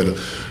before, that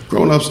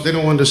grown-ups, they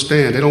don't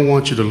understand. They don't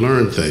want you to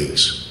learn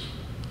things.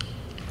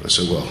 I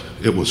said, well,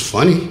 it was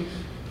funny,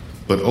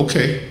 but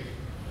okay.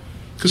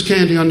 Because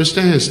Candy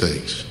understands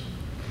things.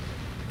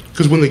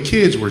 Because when the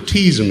kids were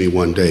teasing me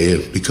one day,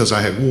 and because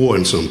I had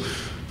worn some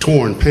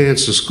torn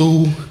pants to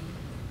school,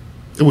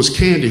 it was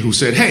Candy who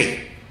said,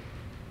 hey,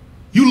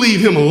 you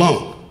leave him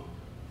alone.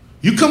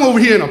 You come over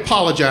here and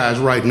apologize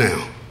right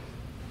now.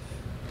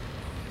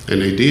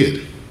 And they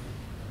did.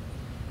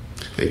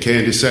 And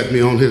Candy sat me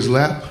on his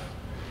lap,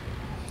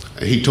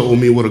 and he told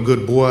me what a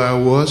good boy I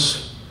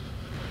was,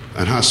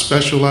 and how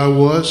special I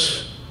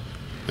was,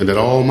 and that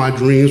all my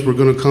dreams were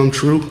going to come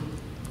true.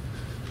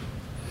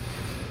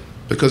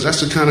 Because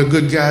that's the kind of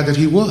good guy that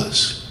he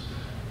was.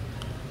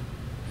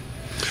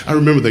 I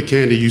remember that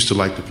Candy used to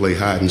like to play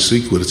hide and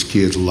seek with his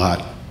kids a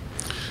lot.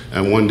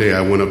 And one day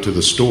I went up to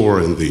the store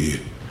and the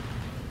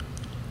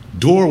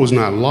door was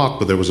not locked,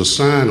 but there was a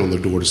sign on the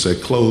door that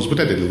said closed, but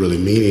that didn't really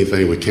mean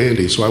anything with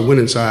Candy. So I went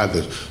inside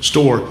the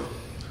store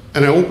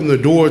and I opened the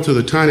door to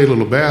the tiny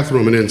little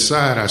bathroom, and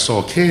inside I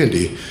saw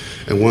Candy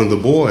and one of the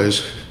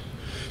boys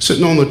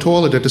sitting on the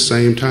toilet at the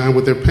same time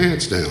with their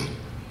pants down.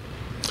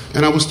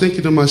 And I was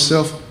thinking to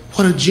myself,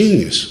 what a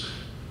genius.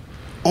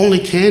 Only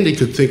Candy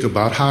could think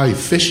about how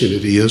efficient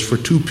it is for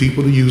two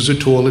people to use the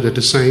toilet at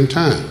the same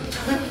time.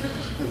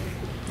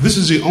 This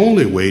is the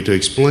only way to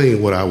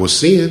explain what I was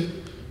seeing.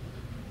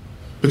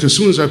 Because as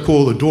soon as I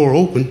pulled the door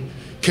open,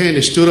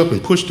 Candy stood up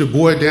and pushed the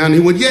boy down. And he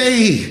went,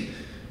 yay,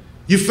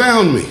 you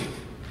found me.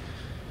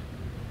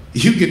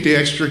 You get the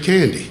extra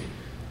candy.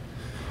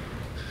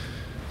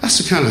 That's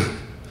the kind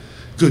of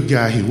good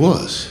guy he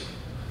was.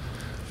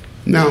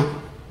 Now,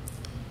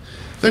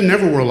 there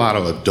never were a lot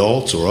of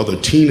adults or other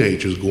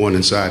teenagers going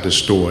inside the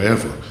store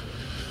ever,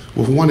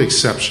 with one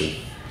exception.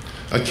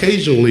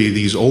 Occasionally,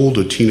 these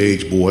older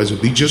teenage boys,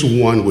 would be just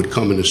one, would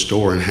come in the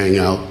store and hang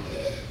out.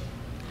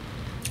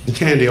 And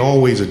Candy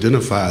always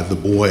identified the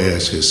boy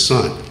as his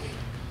son.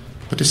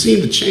 But they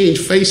seemed to change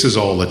faces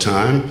all the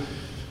time.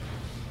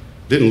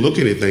 Didn't look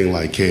anything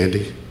like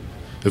Candy.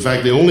 In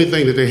fact, the only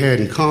thing that they had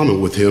in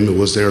common with him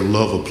was their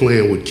love of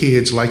playing with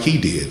kids like he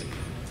did.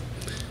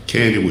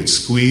 Candy would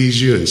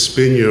squeeze you and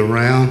spin you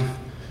around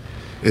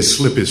and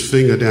slip his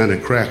finger down the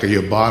crack of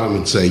your bottom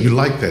and say, you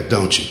like that,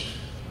 don't you?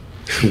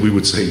 And we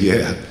would say,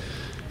 yeah.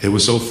 It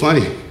was so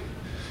funny.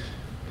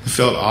 It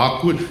felt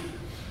awkward.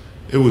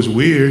 It was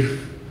weird.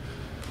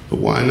 But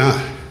why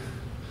not?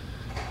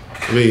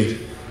 I mean,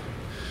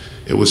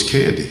 it was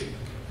Candy.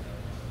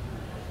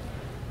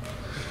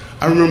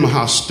 I remember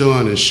how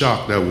stunned and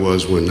shocked I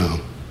was when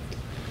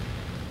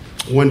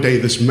one day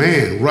this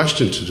man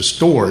rushed into the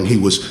store and he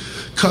was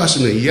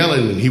cussing and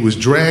yelling and he was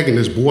dragging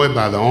this boy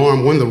by the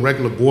arm, one of the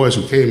regular boys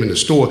who came in the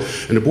store,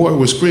 and the boy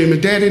was screaming,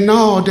 Daddy,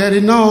 no,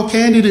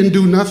 Candy didn't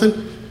do nothing.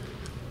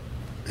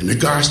 And the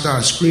guy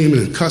started screaming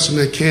and cussing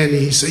at Candy.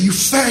 He said, you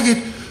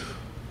faggot,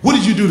 what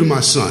did you do to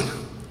my son?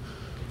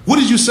 What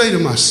did you say to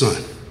my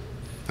son?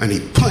 And he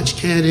punched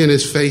Candy in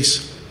his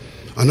face,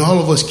 and all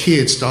of us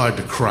kids started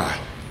to cry.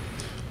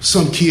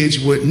 Some kids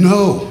went,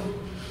 no.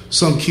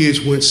 Some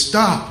kids went,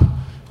 stop.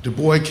 The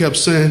boy kept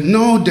saying,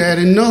 no,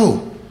 Daddy,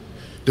 no.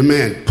 The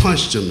man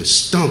punched him and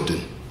stumped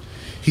him.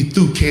 He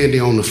threw Candy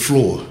on the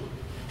floor.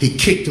 He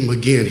kicked him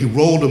again. He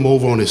rolled him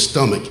over on his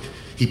stomach.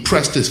 He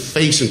pressed his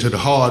face into the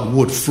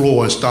hardwood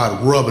floor and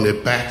started rubbing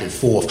it back and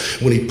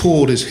forth. When he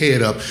pulled his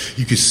head up,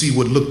 you could see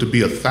what looked to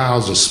be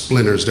 1,000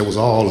 splinters that was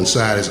all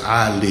inside his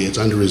eyelids,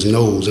 under his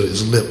nose and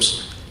his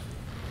lips.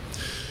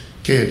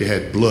 Candy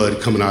had blood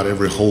coming out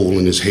every hole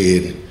in his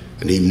head,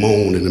 and he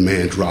moaned, and the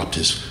man dropped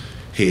his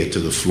head to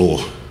the floor.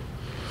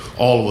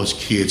 All of us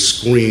kids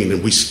screamed,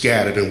 and we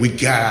scattered, and we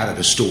got out of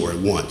the store at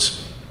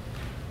once.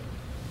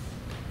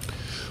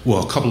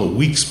 Well, a couple of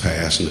weeks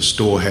passed, and the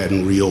store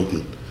hadn't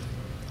reopened.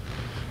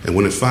 And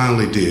when it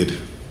finally did,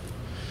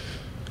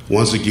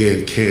 once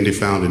again, Candy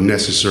found it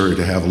necessary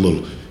to have a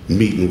little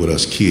meeting with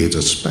us kids,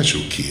 us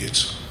special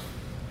kids.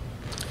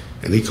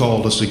 And he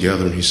called us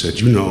together, and he said,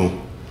 you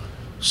know,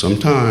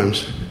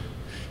 sometimes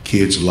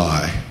kids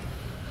lie,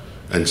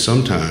 and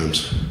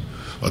sometimes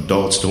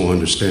adults don't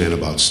understand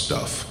about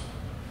stuff.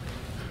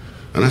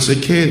 And I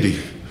said, Candy,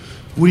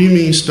 what do you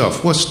mean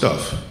stuff? What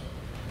stuff?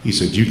 He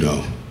said, you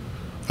know,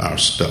 our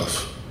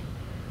stuff.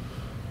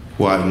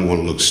 Well, I didn't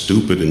want to look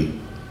stupid and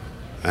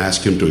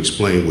ask him to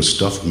explain what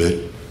stuff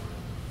meant.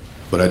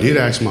 But I did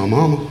ask my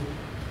mama,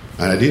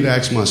 and I did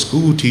ask my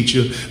school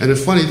teacher, and the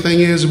funny thing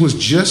is, it was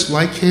just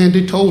like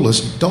Candy told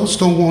us. Adults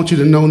don't want you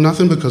to know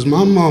nothing because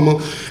my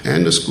mama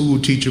and the school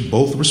teacher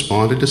both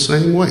responded the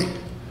same way.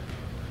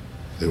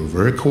 They were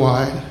very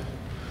quiet,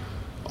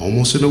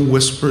 almost in a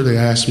whisper. They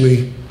asked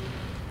me,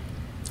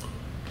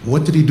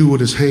 what did he do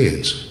with his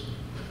hands?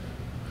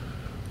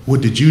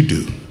 What did you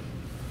do?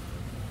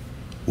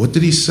 What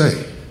did he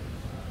say?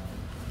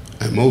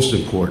 And most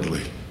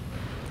importantly,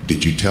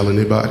 did you tell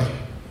anybody?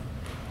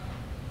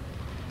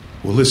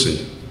 Well,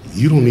 listen,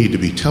 you don't need to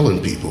be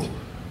telling people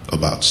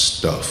about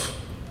stuff.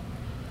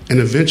 And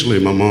eventually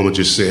my mama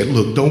just said,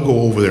 look, don't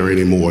go over there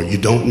anymore. You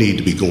don't need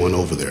to be going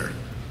over there.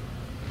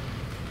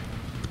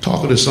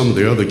 Talking to some of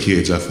the other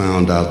kids, I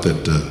found out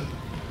that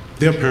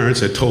their parents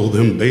had told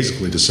them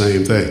basically the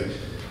same thing.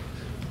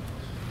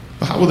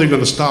 But how were they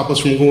going to stop us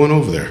from going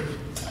over there?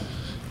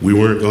 We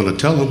weren't going to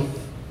tell them.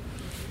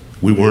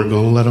 We weren't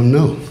going to let them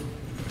know.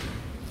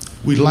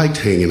 We liked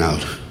hanging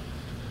out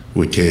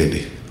with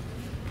Candy.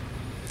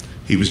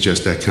 He was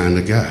just that kind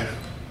of guy.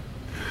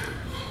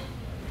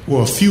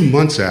 Well, a few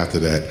months after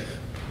that,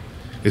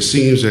 it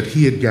seems that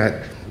he had got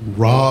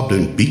robbed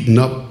and beaten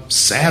up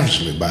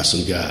savagely by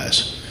some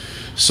guys.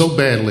 So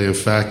badly, in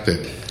fact,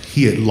 that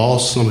he had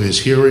lost some of his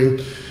hearing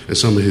and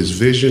some of his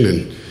vision,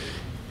 and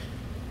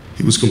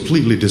he was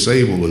completely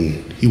disabled,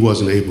 and he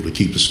wasn't able to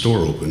keep the store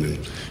open.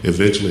 And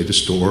eventually the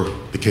store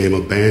became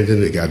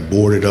abandoned. It got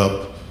boarded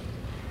up.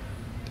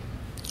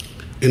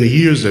 In the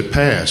years that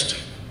passed,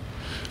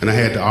 and I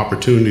had the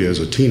opportunity as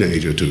a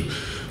teenager to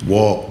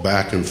walk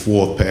back and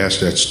forth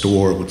past that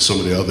store with some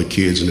of the other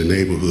kids in the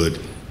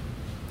neighborhood,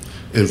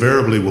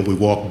 invariably when we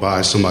walked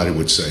by, somebody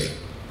would say,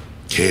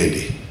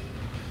 Candy.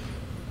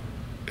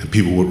 And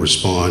people would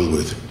respond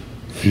with,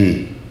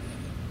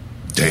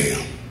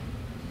 damn,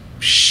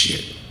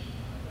 shit,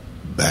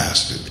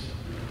 bastard.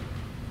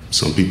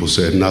 Some people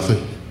said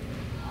nothing.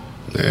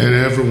 And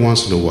every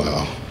once in a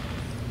while,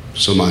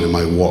 somebody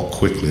might walk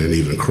quickly and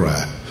even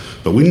cry.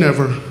 But we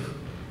never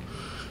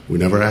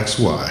asked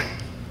why.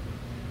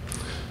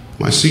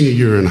 My senior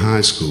year in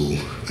high school,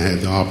 I had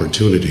the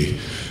opportunity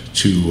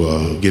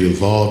to get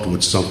involved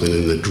with something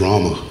in the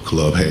drama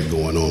club had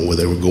going on, where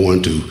they were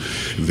going to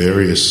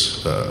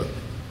various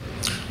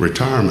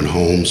retirement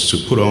homes to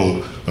put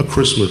on a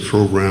Christmas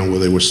program where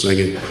they were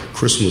singing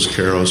Christmas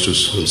carols to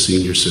some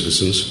senior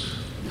citizens.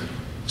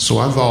 So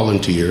I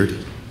volunteered,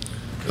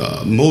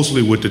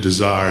 mostly with the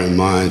desire in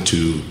mind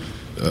to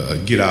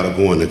get out of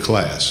going to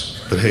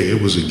class. But hey,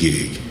 it was a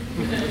gig.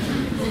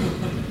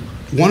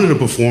 One of the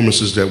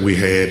performances that we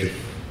had,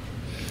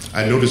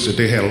 I noticed that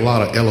they had a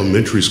lot of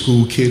elementary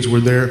school kids were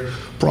there,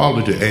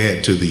 probably to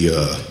add to the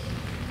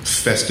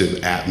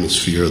festive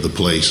atmosphere of the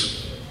place.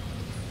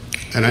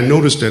 And I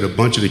noticed that a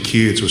bunch of the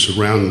kids were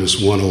surrounding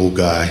this one old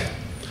guy,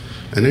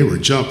 and they were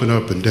jumping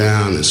up and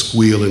down and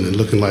squealing and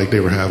looking like they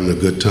were having a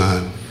good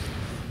time.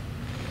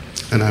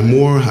 And I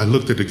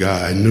looked at the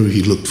guy, I knew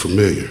he looked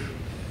familiar.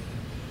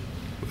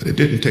 But it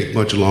didn't take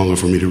much longer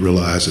for me to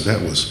realize that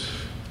that was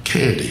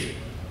Candy.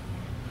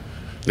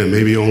 Now,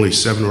 maybe only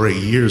 7 or 8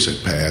 years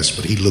had passed,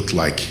 but he looked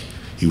like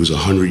he was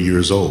 100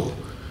 years old.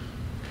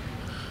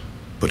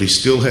 But he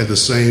still had the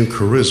same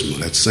charisma,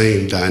 that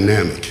same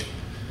dynamic.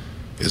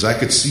 As I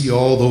could see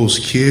all those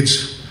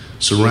kids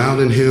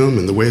surrounding him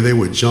and the way they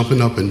were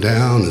jumping up and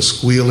down and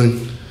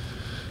squealing,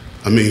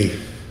 I mean,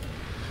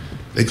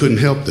 they couldn't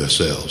help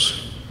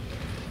themselves.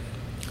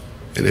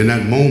 And in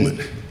that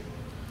moment,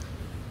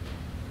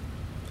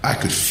 I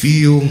could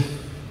feel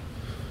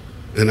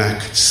and I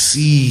could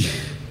see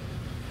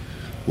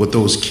what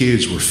those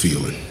kids were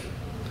feeling.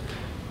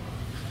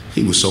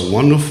 He was so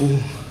wonderful.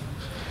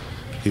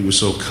 He was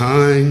so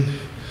kind.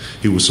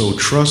 He was so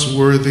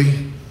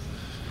trustworthy.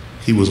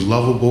 He was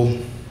lovable,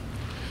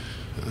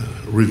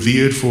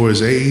 revered for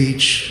his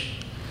age,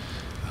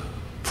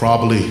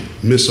 probably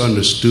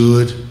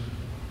misunderstood,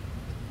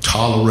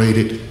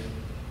 tolerated.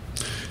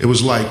 It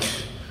was like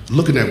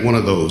looking at one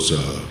of those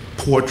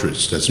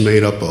portraits that's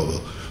made up of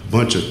a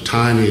bunch of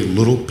tiny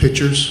little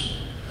pictures,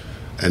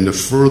 and the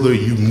further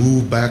you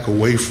move back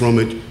away from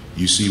it,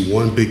 you see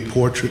one big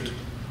portrait.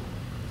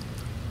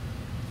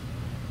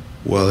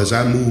 Well, as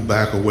I moved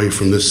back away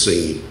from this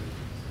scene,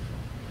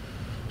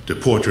 the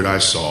portrait I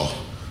saw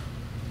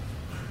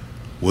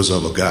was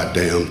of a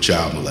goddamn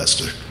child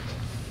molester.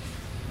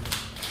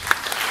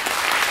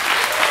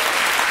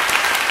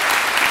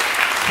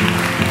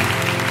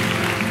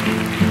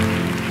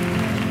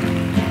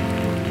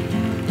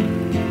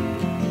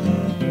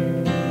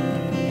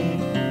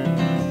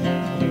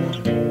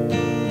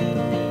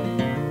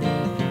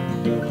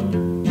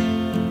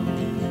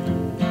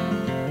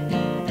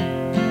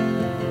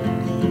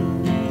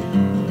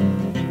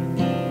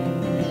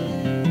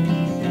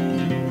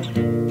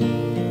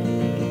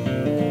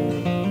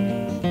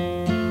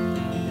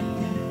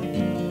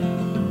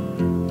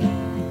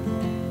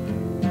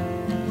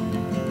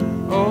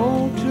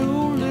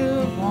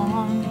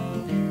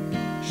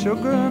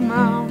 Sugar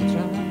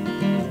Mountain,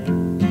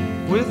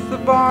 with the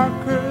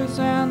barkers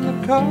and the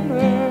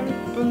colored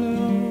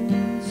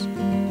balloons.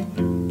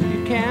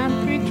 You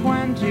can't be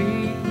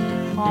 20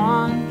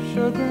 on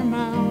Sugar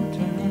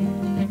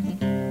Mountain,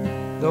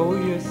 though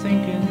you're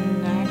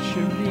thinking that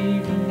you're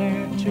leaving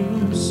there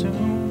too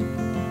soon.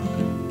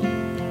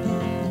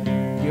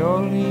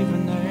 You're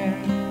leaving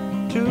there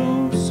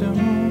too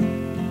soon.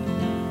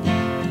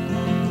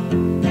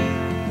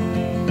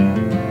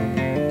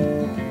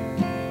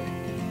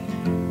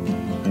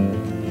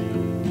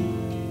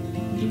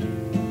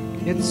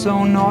 It's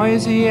so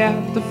noisy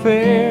at the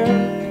fair,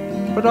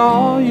 but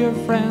all your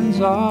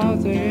friends are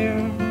there.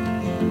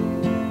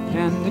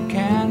 And the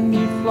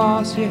candy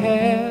floss you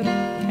had,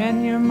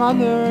 and your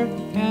mother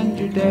and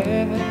your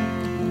dad.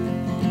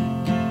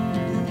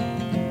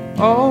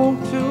 Oh,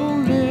 to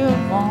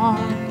live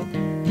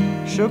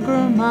on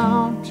Sugar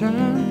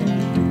Mountain,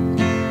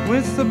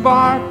 with the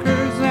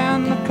barkers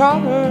and the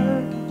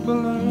colored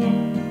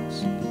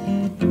balloons.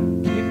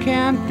 You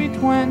can't be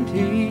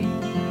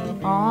 20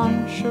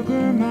 on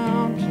Sugar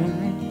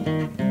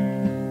Mountain,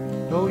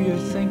 though you're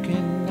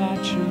thinking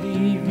that you're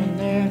leaving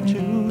there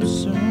too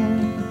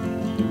soon.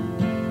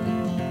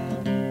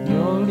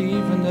 You're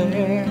leaving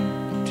there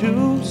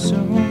too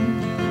soon.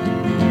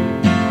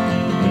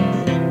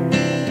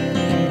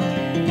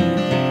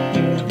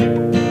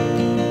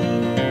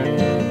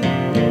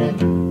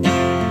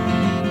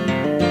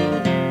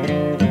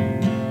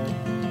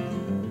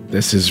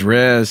 This is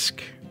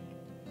Risk.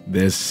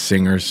 This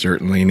singer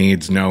certainly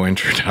needs no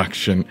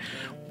introduction,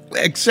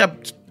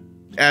 except,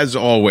 as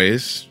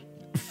always,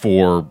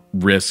 for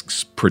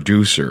Risk's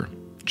producer,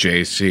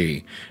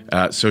 JC.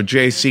 So,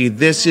 JC,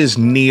 this is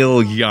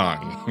Neil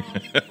Young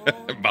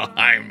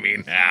behind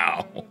me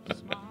now.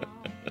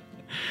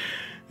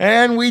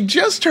 And we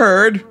just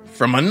heard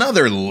from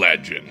another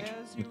legend,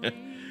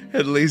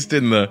 at least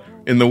in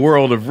the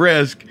world of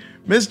Risk,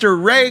 Mr.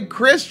 Ray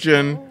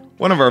Christian,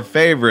 one of our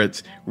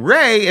favorites.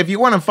 Ray, if you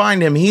want to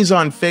find him, he's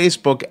on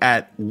Facebook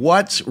at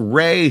What's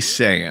Ray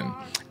Saying?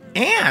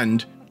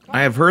 And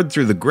I have heard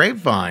through the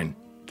grapevine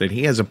that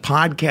he has a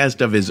podcast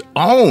of his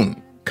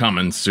own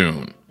coming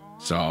soon.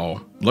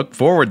 So look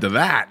forward to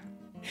that.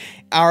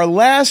 Our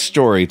last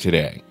story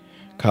today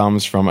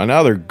comes from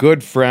another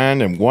good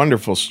friend and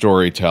wonderful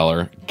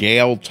storyteller,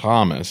 Gail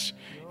Thomas.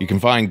 You can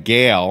find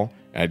Gail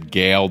at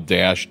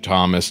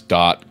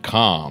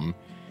gail-thomas.com.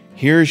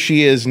 Here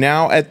she is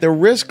now at the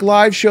Risk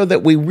Live show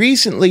that we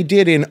recently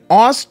did in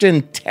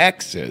Austin,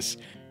 Texas,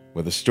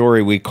 with a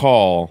story we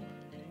call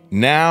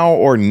Now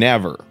or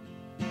Never.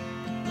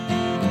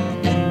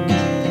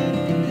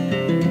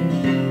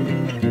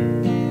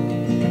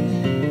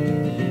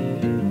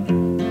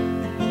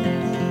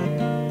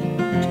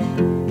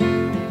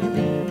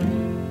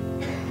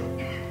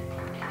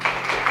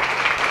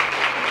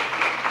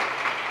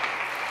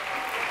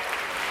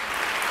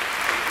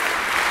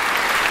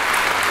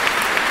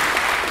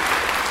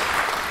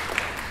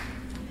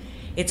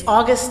 It's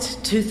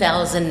August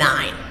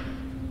 2009,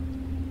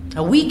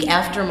 a week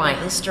after my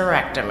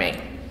hysterectomy.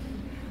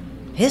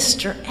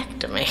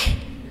 Hysterectomy?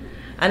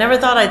 I never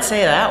thought I'd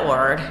say that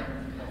word.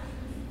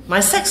 My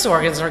sex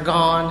organs are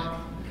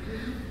gone.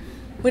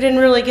 We didn't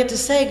really get to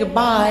say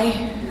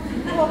goodbye.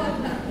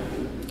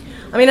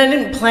 I mean, I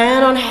didn't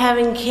plan on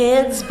having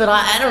kids, but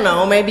I don't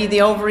know, maybe the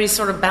ovaries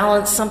sort of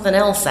balanced something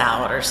else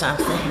out or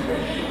something,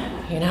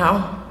 you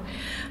know?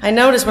 I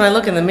notice when I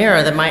look in the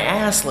mirror that my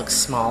ass looks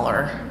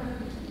smaller.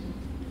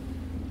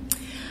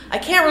 I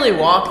can't really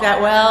walk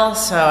that well,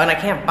 and I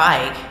can't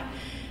bike,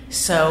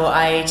 so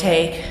I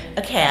take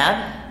a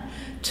cab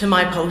to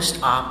my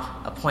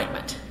post-op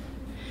appointment.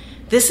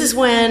 This is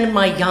when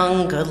my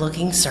young,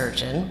 good-looking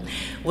surgeon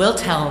will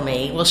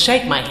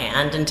shake my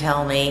hand and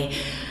tell me,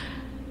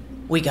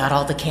 we got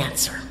all the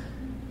cancer.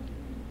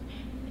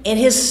 In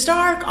his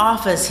stark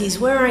office, he's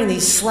wearing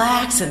these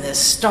slacks and this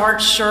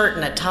starched shirt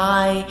and a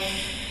tie,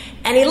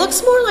 and he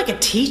looks more like a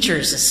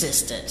teacher's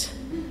assistant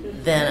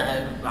than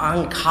an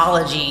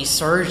oncology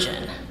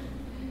surgeon.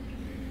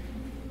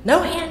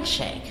 No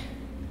handshake.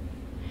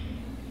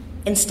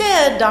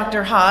 Instead,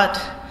 Dr. Hott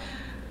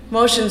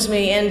motions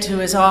me into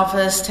his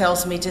office,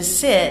 tells me to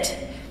sit,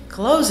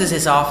 closes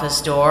his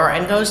office door,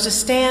 and goes to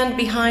stand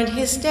behind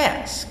his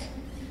desk.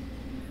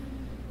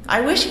 I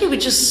wish he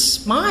would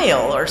just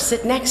smile or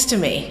sit next to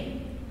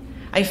me.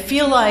 I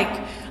feel like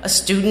a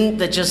student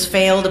that just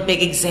failed a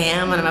big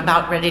exam and I'm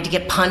about ready to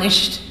get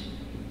punished.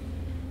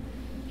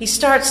 He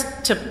starts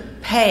to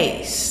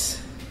pace.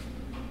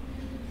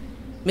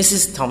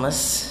 Mrs.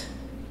 Thomas,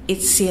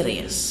 it's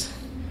serious.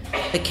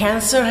 The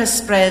cancer has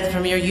spread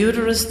from your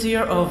uterus to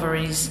your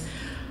ovaries.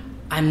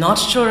 I'm not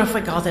sure if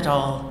we got it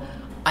all.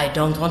 I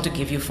don't want to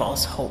give you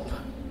false hope.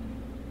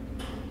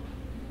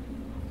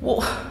 Well,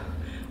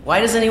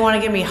 why doesn't he want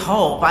to give me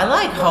hope? I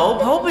like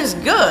hope. Hope is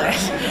good.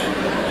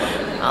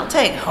 I'll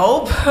take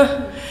hope.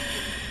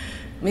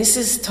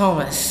 Mrs.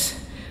 Thomas,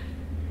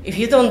 if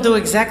you don't do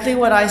exactly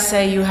what I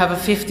say, you have a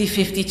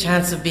 50-50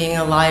 chance of being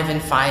alive in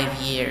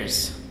 5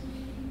 years.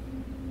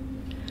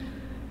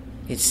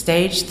 It's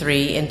stage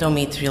 3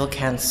 endometrial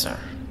cancer.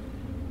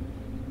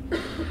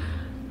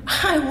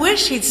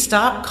 wish he'd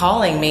stop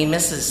calling me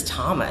Mrs.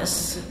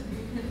 Thomas.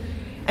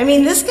 I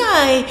mean, this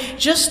guy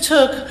just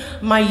took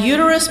my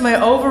uterus, my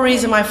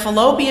ovaries, and my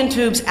fallopian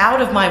tubes out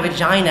of my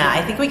vagina.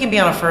 I think we can be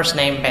on a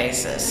first-name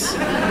basis.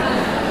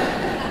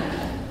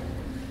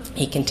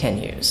 He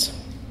continues.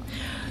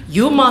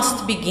 You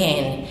must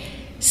begin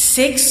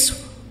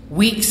 6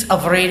 weeks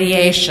of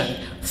radiation,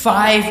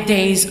 5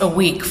 days a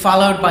week,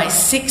 followed by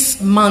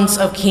 6 months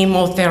of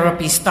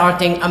chemotherapy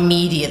starting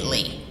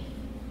immediately.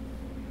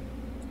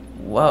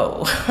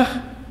 Whoa.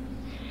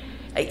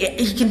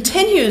 He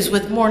continues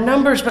with more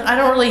numbers, but I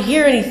don't really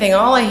hear anything.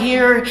 All I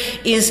hear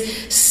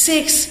is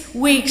 6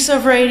 weeks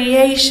of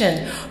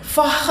radiation,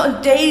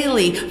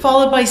 daily,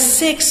 followed by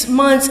 6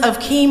 months of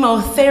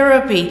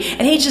chemotherapy.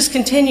 And he just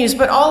continues,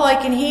 but all I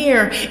can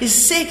hear is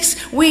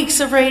 6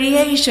 weeks of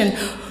radiation,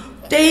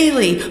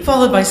 daily,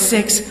 followed by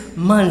 6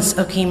 months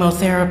of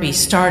chemotherapy,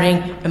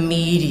 starting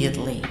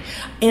immediately.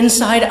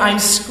 Inside, I'm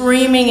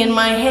screaming in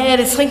my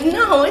head. It's like,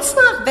 no, it's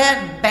not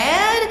that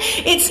bad.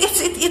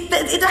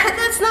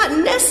 That's not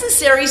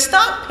necessary.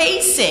 Stop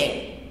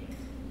pacing.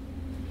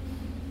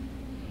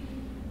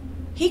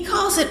 He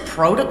calls it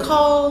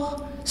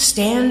protocol,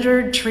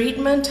 standard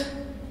treatment.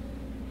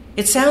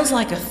 It sounds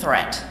like a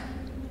threat.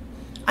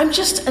 I'm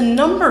just a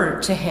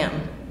number to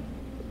him.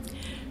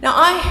 Now,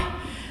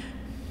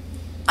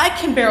 I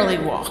can barely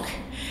walk.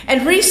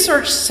 And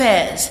research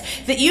says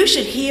that you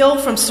should heal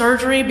from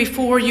surgery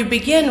before you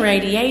begin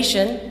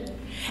radiation.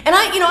 And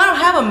I don't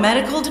have a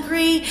medical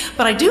degree,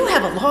 but I do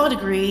have a law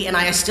degree, and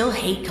I still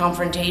hate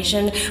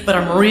confrontation, but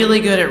I'm really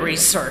good at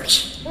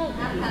research.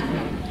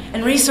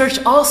 And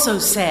research also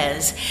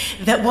says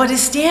that what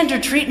is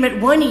standard treatment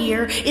one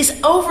year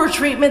is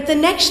over-treatment the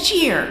next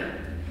year.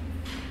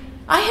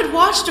 I had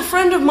watched a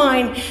friend of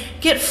mine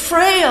get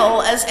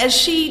frail as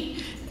she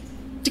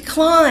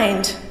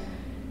declined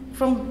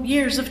from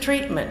years of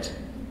treatment.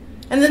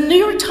 And the New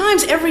York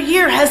Times every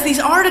year has these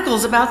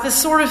articles about this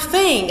sort of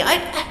thing.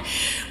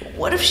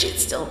 What if she'd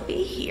still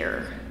be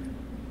here?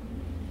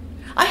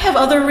 I have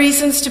other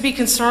reasons to be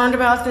concerned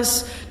about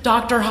this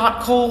Dr.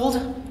 Hot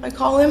Cold, I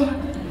call him.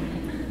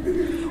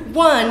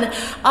 1,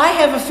 I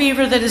have a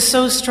fever that is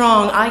so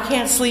strong I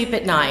can't sleep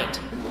at night.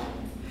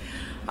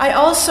 I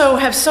also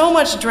have so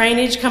much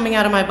drainage coming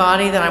out of my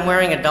body that I'm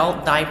wearing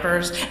adult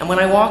diapers, and when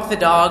I walk the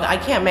dog, I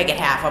can't make it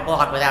half a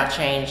block without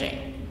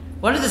changing.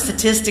 What are the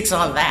statistics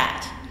on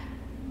that?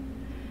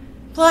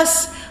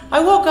 Plus, I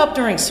woke up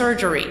during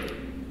surgery,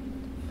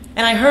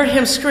 and I heard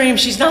him scream,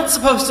 "She's not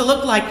supposed to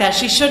look like that.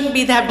 She shouldn't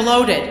be that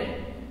bloated."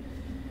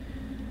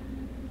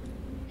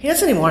 He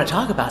doesn't even want to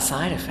talk about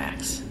side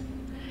effects.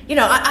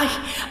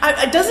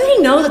 Doesn't he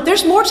know that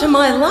there's more to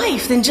my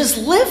life than just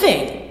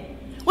living?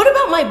 What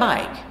about my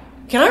bike?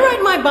 Can I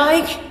ride my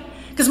bike?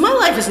 Because my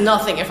life is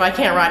nothing if I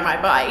can't ride my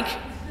bike.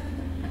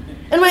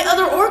 And my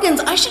other organs,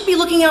 I should be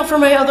looking out for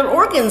my other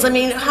organs. I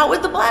mean, how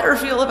would the bladder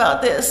feel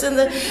about this? And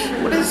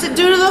what does it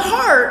do to the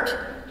heart?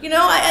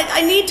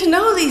 I need to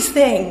know these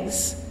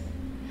things.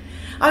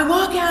 I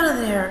walk out of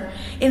there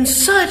in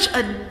such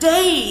a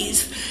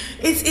daze.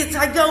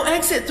 I go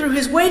exit through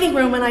his waiting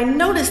room, and I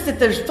notice that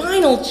there's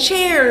vinyl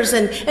chairs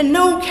and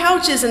no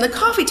couches, and the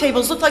coffee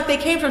tables look like they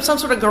came from some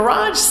sort of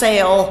garage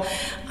sale.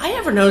 I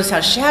never noticed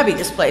how shabby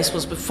this place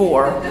was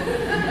before.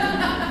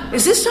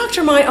 Is this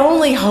doctor my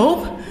only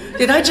hope?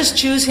 Did I just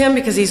choose him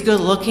because he's good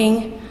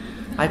looking?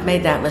 I've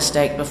made that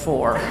mistake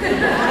before.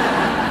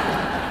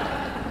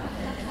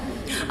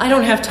 I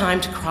don't have time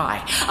to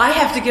cry. I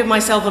have to give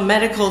myself a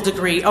medical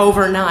degree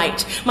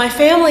overnight. My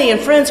family and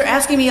friends are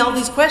asking me all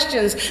these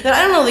questions that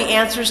I don't know the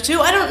answers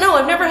to. I don't know.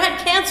 I've never had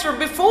cancer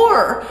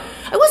before.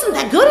 I wasn't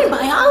that good in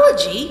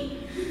biology.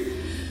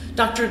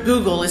 Dr.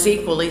 Google is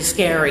equally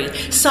scary.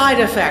 Side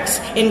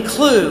effects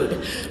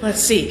include,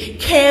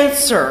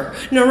 cancer,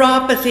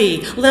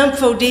 neuropathy,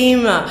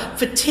 lymphedema,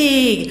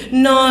 fatigue,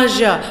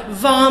 nausea,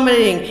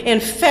 vomiting,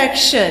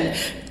 infection,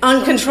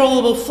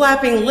 uncontrollable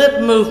flapping lip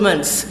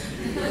movements.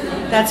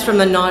 That's from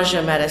the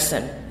nausea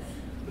medicine.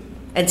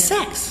 And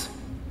sex.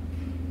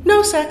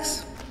 No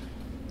sex.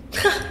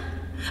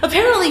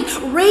 Apparently,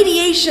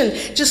 radiation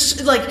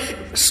just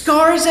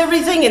scars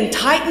everything and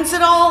tightens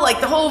it all, like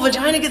the whole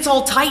vagina gets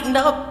all tightened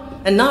up,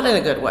 and not in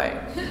a good way.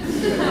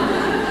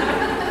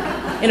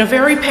 In a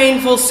very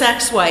painful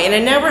sex way, and a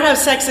never have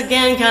sex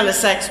again kind of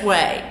sex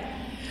way.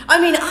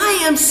 I mean, I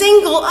am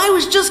single. I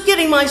was just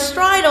getting my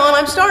stride on.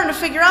 I'm starting to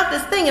figure out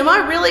this thing. Am I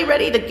really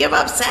ready to give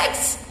up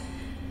sex?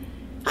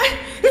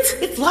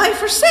 It's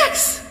life or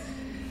sex.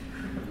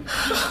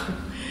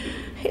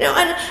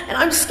 And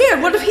I'm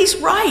scared. What if he's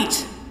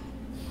right?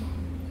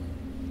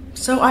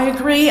 So I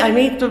agree. I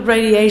meet the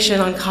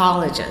radiation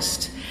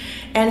oncologist,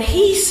 and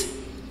he's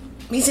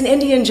an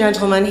Indian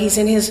gentleman. He's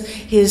in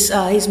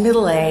he's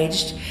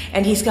middle-aged,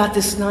 and he's got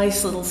this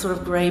nice little sort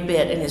of gray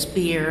bit in his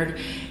beard.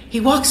 He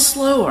walks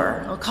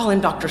slower. I'll call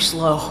him Dr.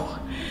 Slow.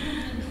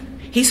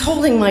 He's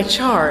holding my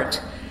chart,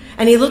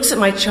 and he looks at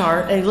my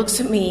chart, and he looks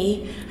at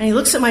me, and he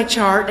looks at my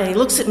chart, and he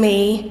looks at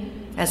me,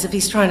 as if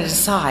he's trying to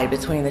decide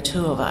between the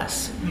two of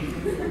us.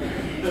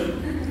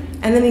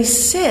 And then he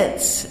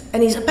sits,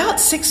 and he's about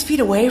 6 feet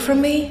away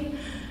from me,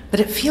 but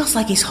it feels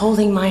like he's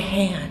holding my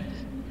hand.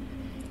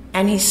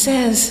 And he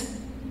says,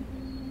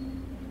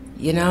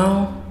 you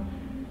know,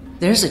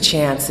 there's a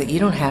chance that you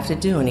don't have to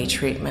do any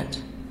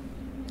treatment.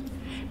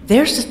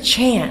 There's a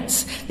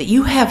chance that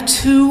you have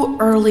 2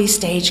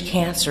 early-stage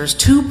cancers,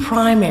 2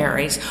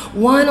 primaries,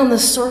 one on the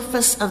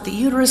surface of the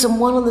uterus and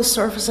one on the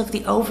surface of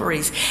the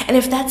ovaries. And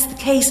if that's the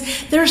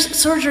case, their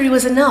surgery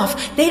was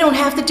enough. They don't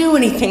have to do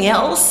anything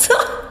else.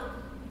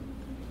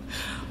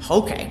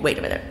 Okay, wait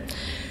a minute.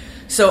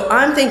 So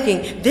I'm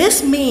thinking,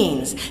 this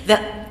means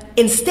that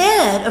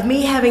instead of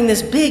me having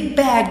this big,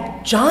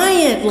 bad,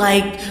 giant,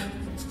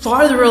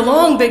 farther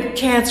along big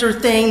cancer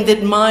thing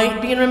that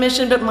might be in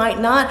remission but might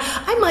not,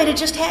 I might have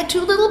just had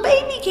 2 little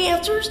baby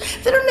cancers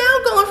that are now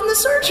gone from the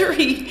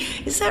surgery.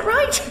 Is that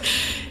right?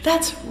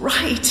 That's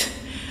right.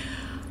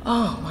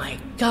 Oh my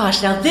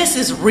gosh, now this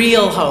is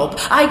real hope.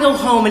 I go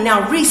home and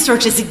now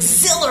research is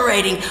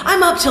exhilarating.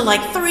 I'm up till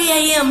 3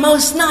 a.m.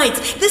 most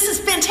nights. This is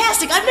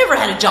fantastic. I've never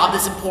had a job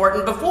this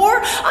important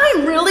before.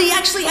 I'm really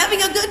actually having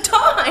a good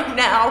time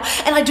now.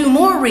 And I do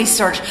more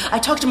research. I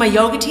talk to my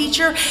yoga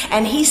teacher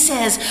and he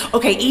says,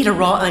 okay, eat a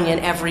raw onion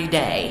every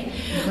day.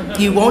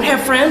 You won't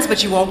have friends,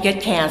 but you won't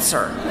get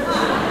cancer.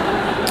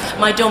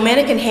 My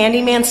Dominican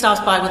handyman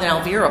stops by with an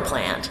Alvera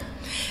plant.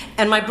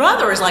 And my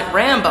brother is like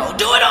Rambo.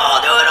 Do it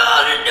all, do it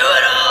all, do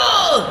it all.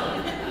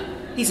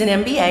 He's an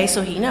MBA,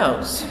 so he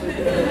knows.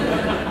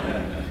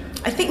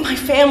 I think my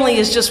family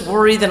is just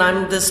worried that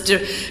I'm this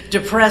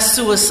depressed,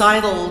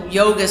 suicidal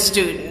yoga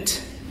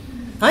student.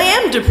 I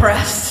am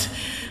depressed.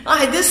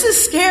 This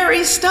is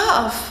scary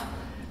stuff.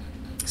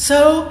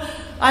 So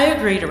I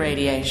agree to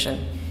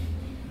radiation.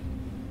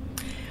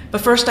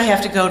 But first I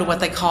have to go to what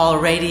they call a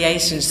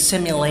radiation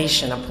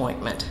simulation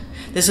appointment.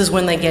 This is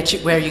when they get you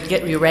where you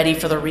get you ready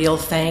for the real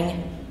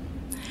thing.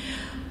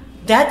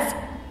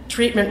 That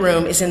treatment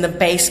room is in the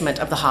basement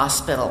of the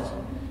hospital.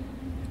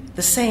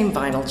 The same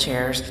vinyl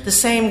chairs, the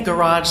same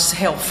garage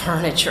sale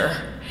furniture.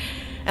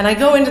 And I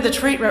go into the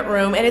treatment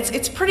room and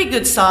it's pretty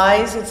good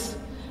size. It's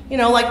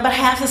about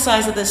half the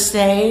size of the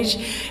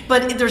stage,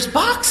 but there's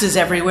boxes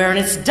everywhere and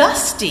it's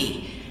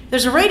dusty.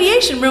 There's a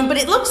radiation room, but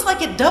it looks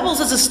like it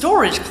doubles as a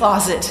storage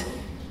closet.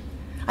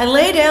 I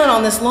lay down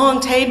on this long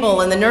table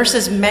and the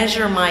nurses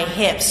measure my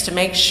hips to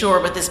make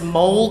sure, with this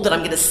mold that I'm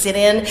going to sit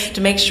in,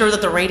 to make sure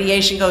that the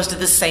radiation goes to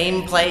the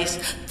same place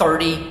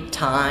 30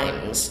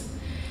 times.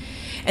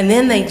 And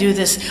then they do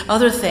this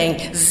other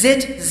thing,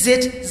 zit,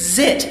 zit,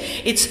 zit.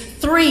 It's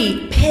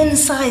 3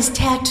 pen-sized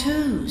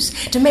tattoos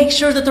to make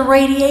sure that the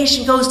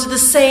radiation goes to the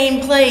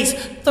same place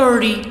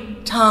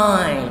 30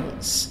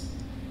 times.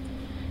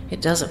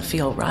 It doesn't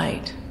feel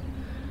right.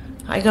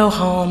 I go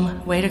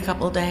home, wait a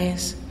couple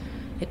days.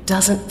 It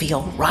doesn't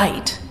feel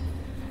right.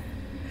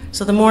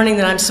 So the morning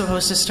that I'm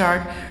supposed to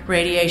start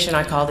radiation,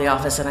 I call the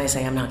office and I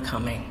say, I'm not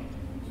coming.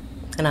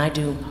 And I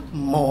do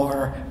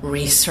more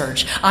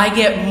research. I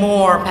get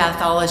more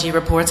pathology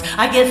reports.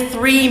 I get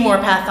 3 more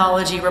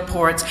pathology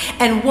reports.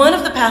 And one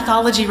of the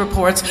pathology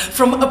reports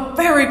from a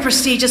very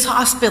prestigious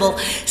hospital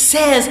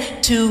says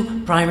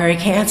 2 primary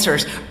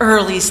cancers,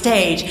 early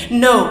stage,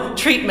 no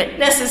treatment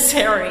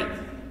necessary.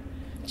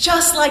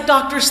 Just like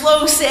Dr.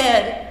 Slow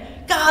said.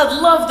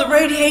 God love the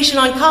radiation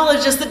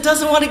oncologist that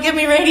doesn't want to give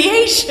me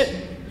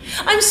radiation.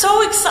 I'm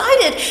so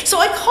excited. So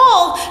I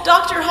call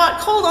Dr. Hot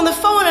Cold on the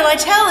phone and I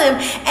tell him,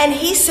 and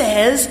he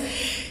says,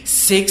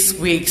 6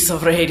 weeks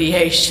of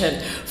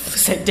radiation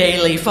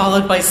daily,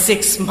 followed by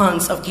 6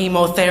 months of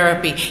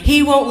chemotherapy.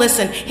 He won't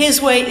listen.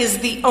 His way is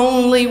the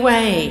only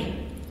way.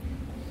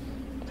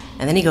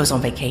 And then he goes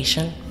on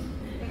vacation,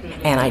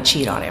 and I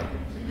cheat on him.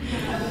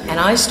 And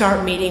I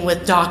start meeting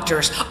with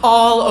doctors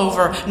all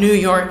over New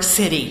York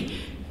City.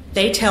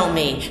 They tell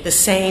me the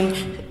same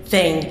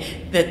thing,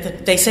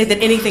 that they say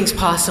that anything's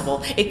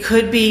possible. It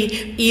could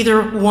be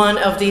either one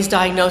of these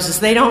diagnoses.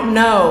 They don't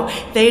know.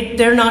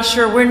 They're not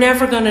sure. We're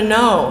never going to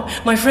know.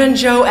 My friend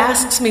Joe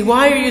asks me,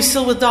 why are you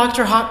still with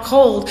Dr. Hot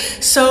Cold?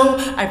 So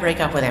I break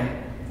up with him.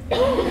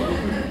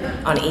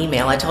 On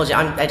email. I told you,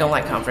 I don't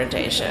like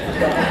confrontation.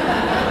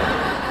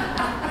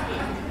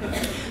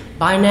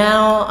 By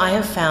now, I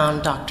have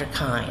found Dr.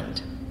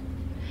 Kind.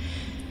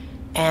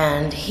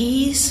 And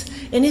he's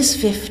in his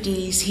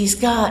 50s. He's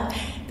got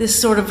this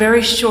sort of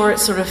very short,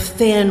 sort of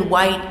thin,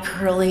 white,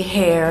 curly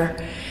hair.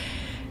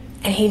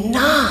 And he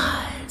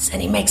nods,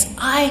 and he makes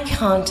eye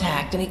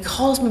contact, and he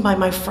calls me by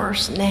my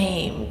first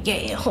name,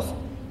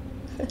 Gail.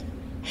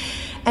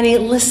 And he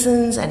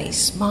listens, and he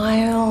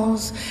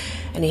smiles,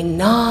 and he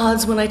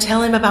nods when I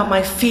tell him about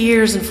my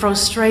fears and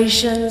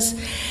frustrations.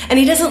 And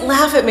he doesn't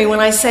laugh at me when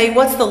I say,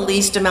 what's the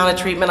least amount of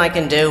treatment I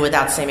can do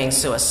without seeming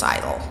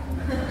suicidal?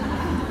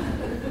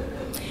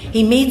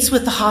 He meets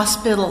with the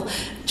hospital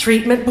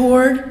treatment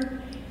board,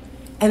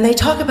 and they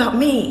talk about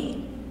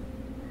me.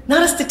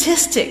 Not a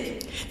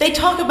statistic. They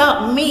talk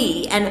about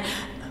me and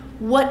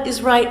what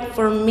is right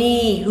for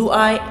me, who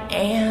I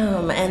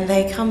am. And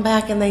they come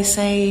back and they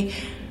say,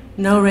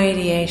 no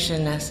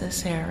radiation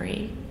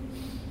necessary.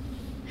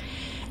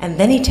 And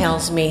then he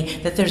tells me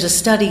that there's a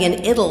study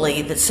in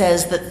Italy that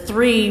says that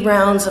 3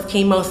 rounds of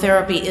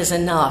chemotherapy is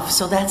enough,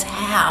 so that's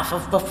half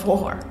of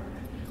before.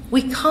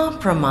 We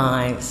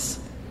compromise.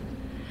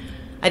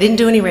 I didn't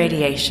do any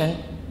radiation.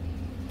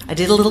 I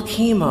did a little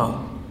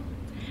chemo.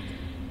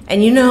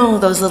 And you know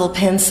those little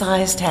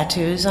pen-sized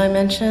tattoos I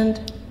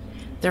mentioned?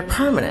 They're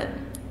permanent.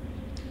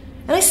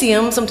 And I see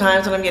them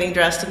sometimes when I'm getting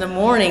dressed in the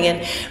morning,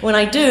 and when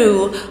I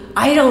do,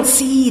 I don't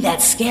see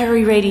that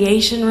scary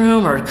radiation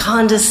room or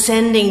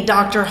condescending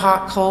Dr.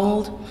 Hot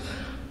Cold.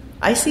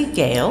 I see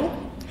Gail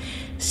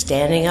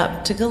standing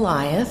up to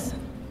Goliath,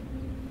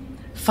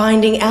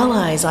 finding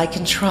allies I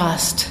can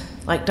trust,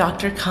 like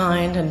Dr.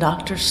 Kind and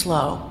Dr.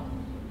 Slow.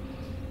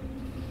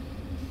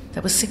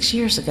 That was 6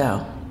 years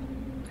ago.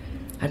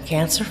 I'm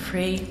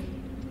cancer-free.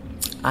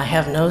 I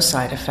have no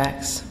side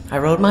effects. I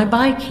rode my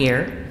bike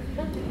here.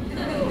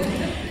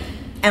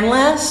 And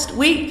last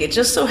week, it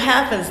just so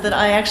happens that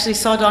I actually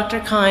saw Dr.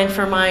 Kind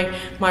for my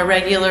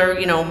regular,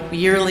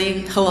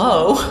 yearly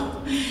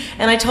hello.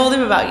 And I told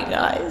him about you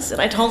guys, and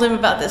I told him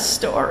about this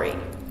story.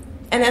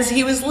 And as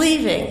he was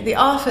leaving the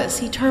office,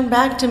 he turned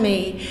back to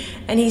me,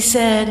 and he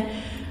said,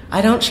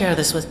 I don't share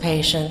this with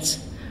patients,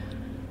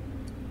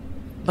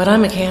 but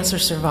I'm a cancer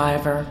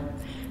survivor,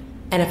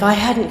 and if I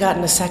hadn't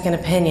gotten a second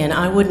opinion,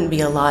 I wouldn't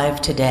be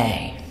alive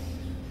today.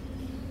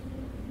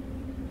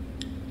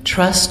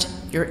 Trust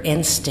your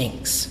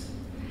instincts.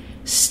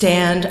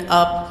 Stand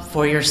up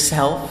for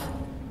yourself.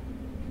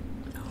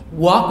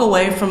 Walk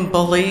away from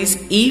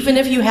bullies, even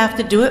if you have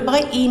to do it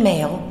by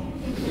email.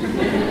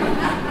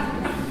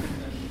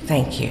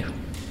 Thank you.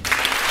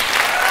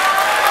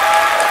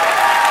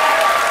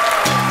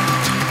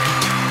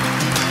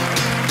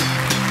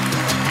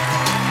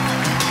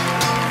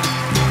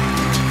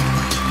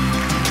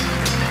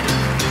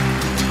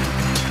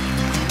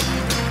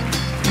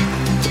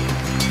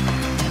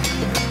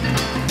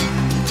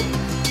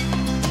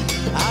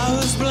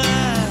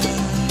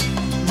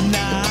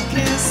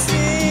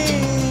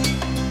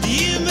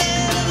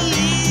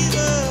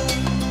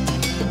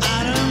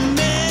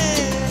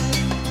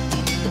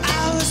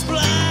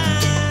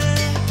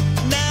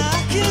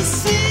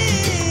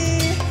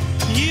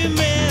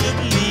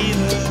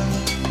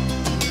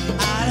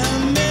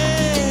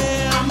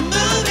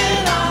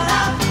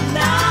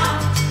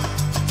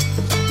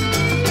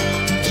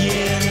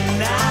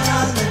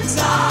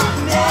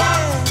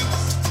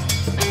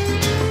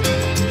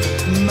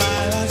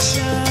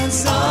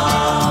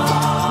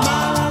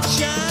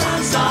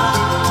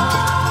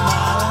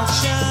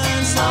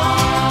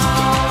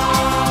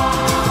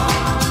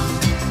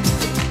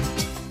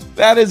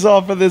 That is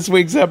all for this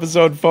week's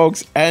episode,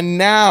 folks. And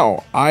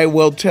now I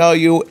will tell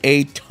you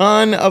a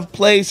ton of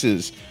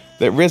places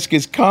that Risk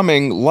is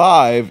coming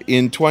live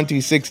in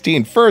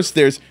 2016. First,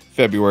 there's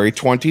February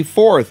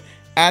 24th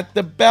at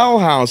the Bell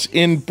House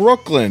in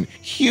Brooklyn.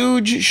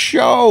 Huge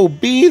show.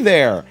 Be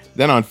there.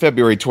 Then on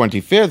February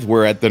 25th,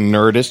 we're at the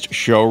Nerdist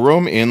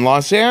Showroom in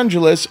Los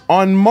Angeles.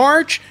 On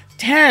March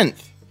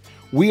 10th,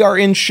 we are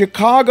in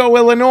Chicago,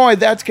 Illinois.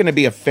 That's going to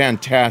be a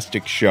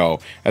fantastic show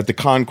at the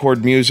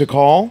Concord Music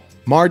Hall.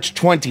 March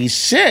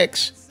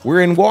 26th,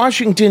 we're in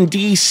Washington,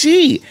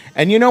 D.C.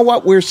 And you know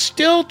what? We're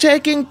still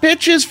taking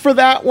pitches for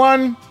that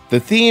one.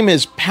 The theme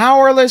is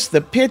Powerless.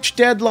 The pitch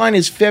deadline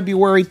is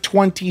February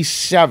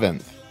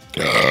 27th.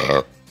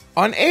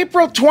 On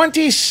April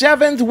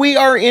 27th, we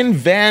are in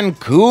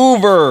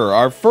Vancouver.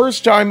 Our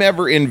first time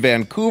ever in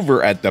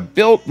Vancouver at the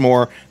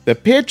Biltmore. The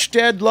pitch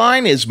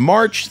deadline is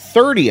March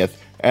 30th,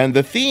 and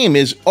the theme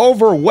is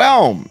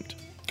Overwhelmed.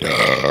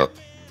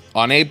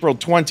 On April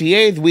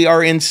 28th, we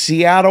are in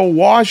Seattle,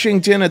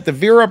 Washington at the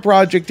Vera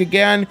Project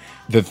again.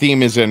 The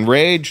theme is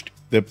Enraged.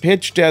 The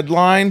pitch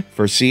deadline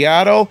for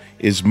Seattle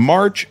is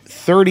March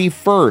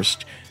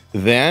 31st.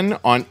 Then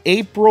on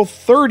April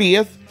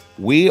 30th,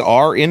 we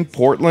are in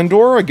Portland,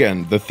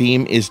 Oregon. The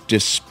theme is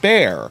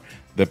Despair.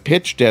 The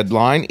pitch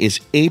deadline is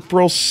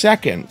April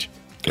 2nd.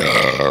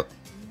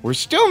 We're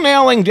still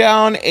nailing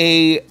down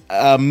a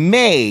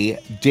May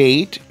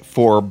date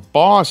for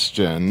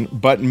Boston,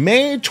 but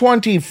May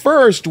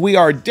 21st, we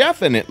are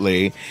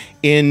definitely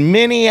in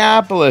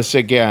Minneapolis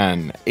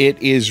again.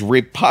 It is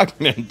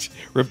Repugnant.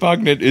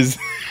 Repugnant is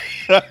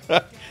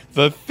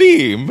the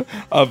theme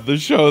of the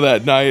show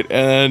that night,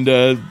 and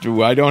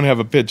I don't have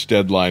a pitch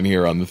deadline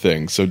here on the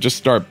thing, so just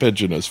start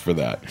pitching us for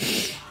that.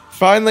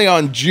 Finally,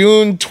 on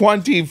June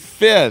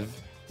 25th,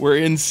 we're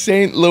in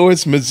St.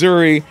 Louis,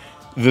 Missouri.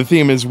 The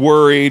theme is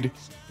Worried.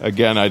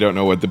 Again, I don't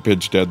know what the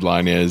pitch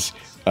deadline is.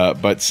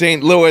 But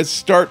St. Louis,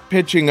 start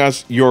pitching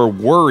us your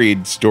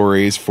worried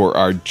stories for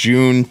our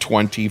June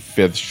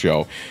 25th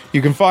show.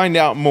 You can find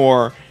out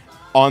more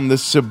on the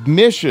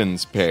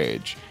submissions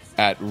page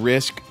at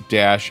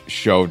risk-show.com.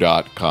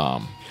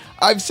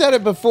 I've said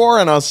it before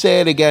and I'll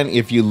say it again.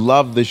 If you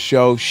love the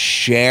show,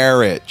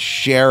 share it.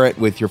 Share it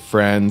with your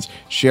friends.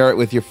 Share it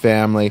with your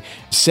family.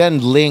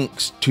 Send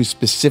links to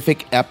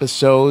specific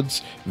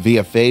episodes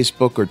via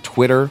Facebook or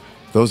Twitter.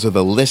 Those are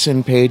the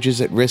listen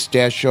pages at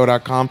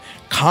risk-show.com.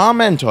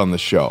 Comment on the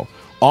show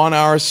on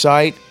our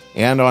site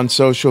and on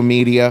social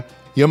media.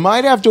 You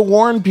might have to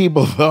warn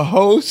people, the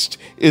host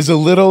is a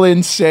little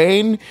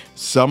insane.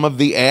 Some of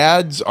the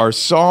ads are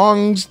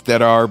songs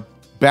that are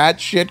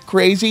batshit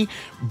crazy,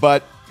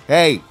 but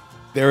hey,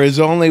 there is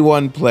only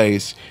one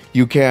place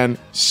you can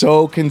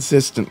so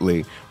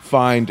consistently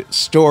find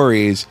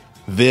stories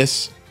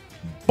this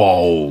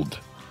bold.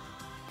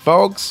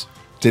 Folks,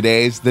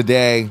 today's the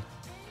day.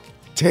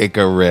 Take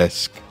a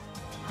risk.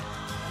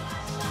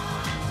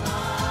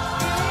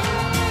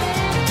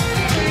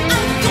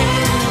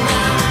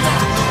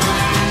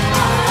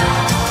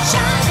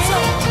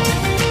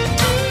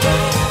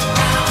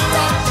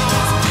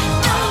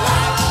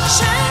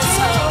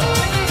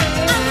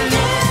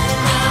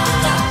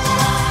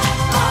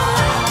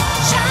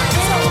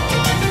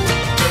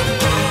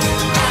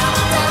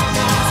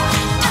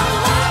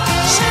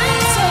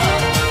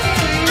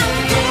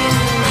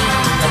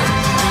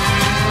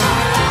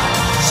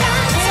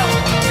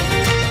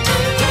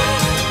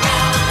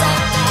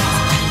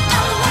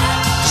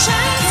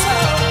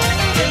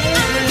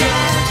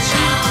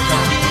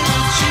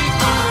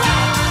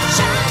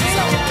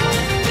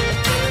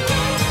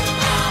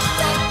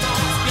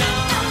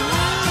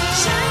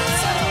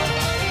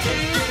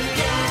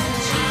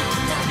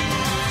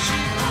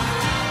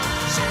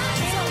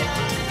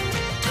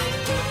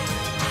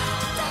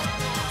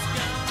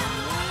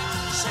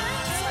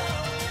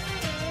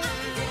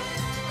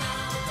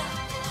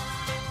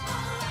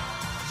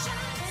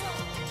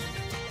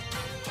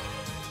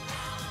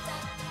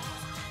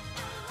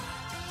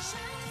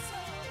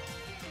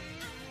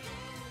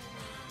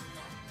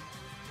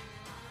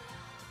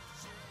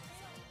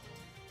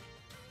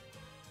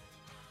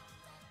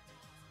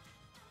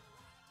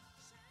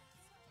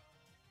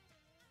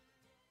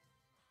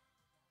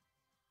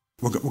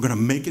 We're going to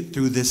make it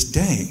through this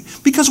day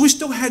because we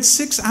still had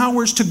 6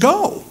 hours to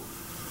go.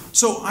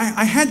 So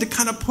I had to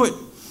kind of put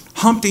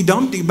Humpty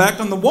Dumpty back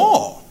on the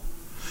wall.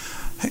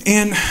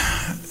 And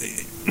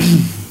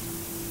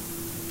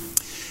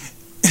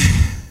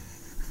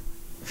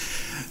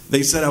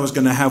they said I was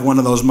going to have one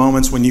of those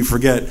moments when you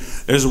forget.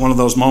 There's one of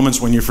those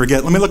moments when you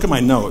forget. Let me look at my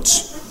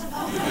notes.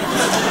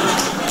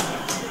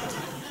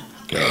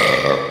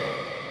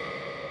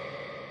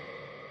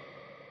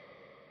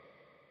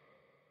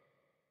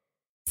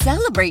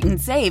 Celebrate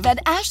and save at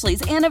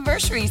Ashley's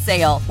Anniversary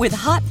Sale. With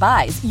Hot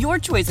Buys, your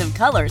choice of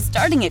colors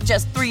starting at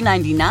just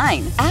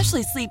 $3.99.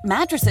 Ashley Sleep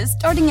mattresses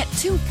starting at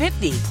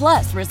 $2.50.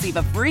 Plus, receive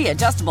a free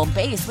adjustable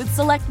base with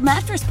select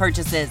mattress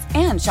purchases.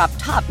 And shop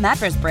top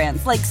mattress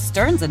brands like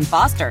Stearns &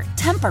 Foster,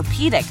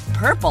 Tempur-Pedic,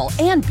 Purple,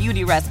 and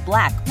Beautyrest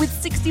Black with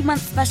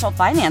 60-month special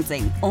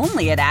financing.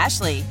 Only at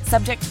Ashley.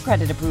 Subject to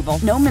credit approval.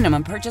 No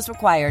minimum purchase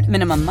required.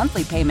 Minimum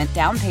monthly payment,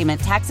 down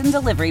payment, tax, and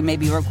delivery may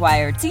be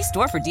required. See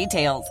store for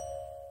details.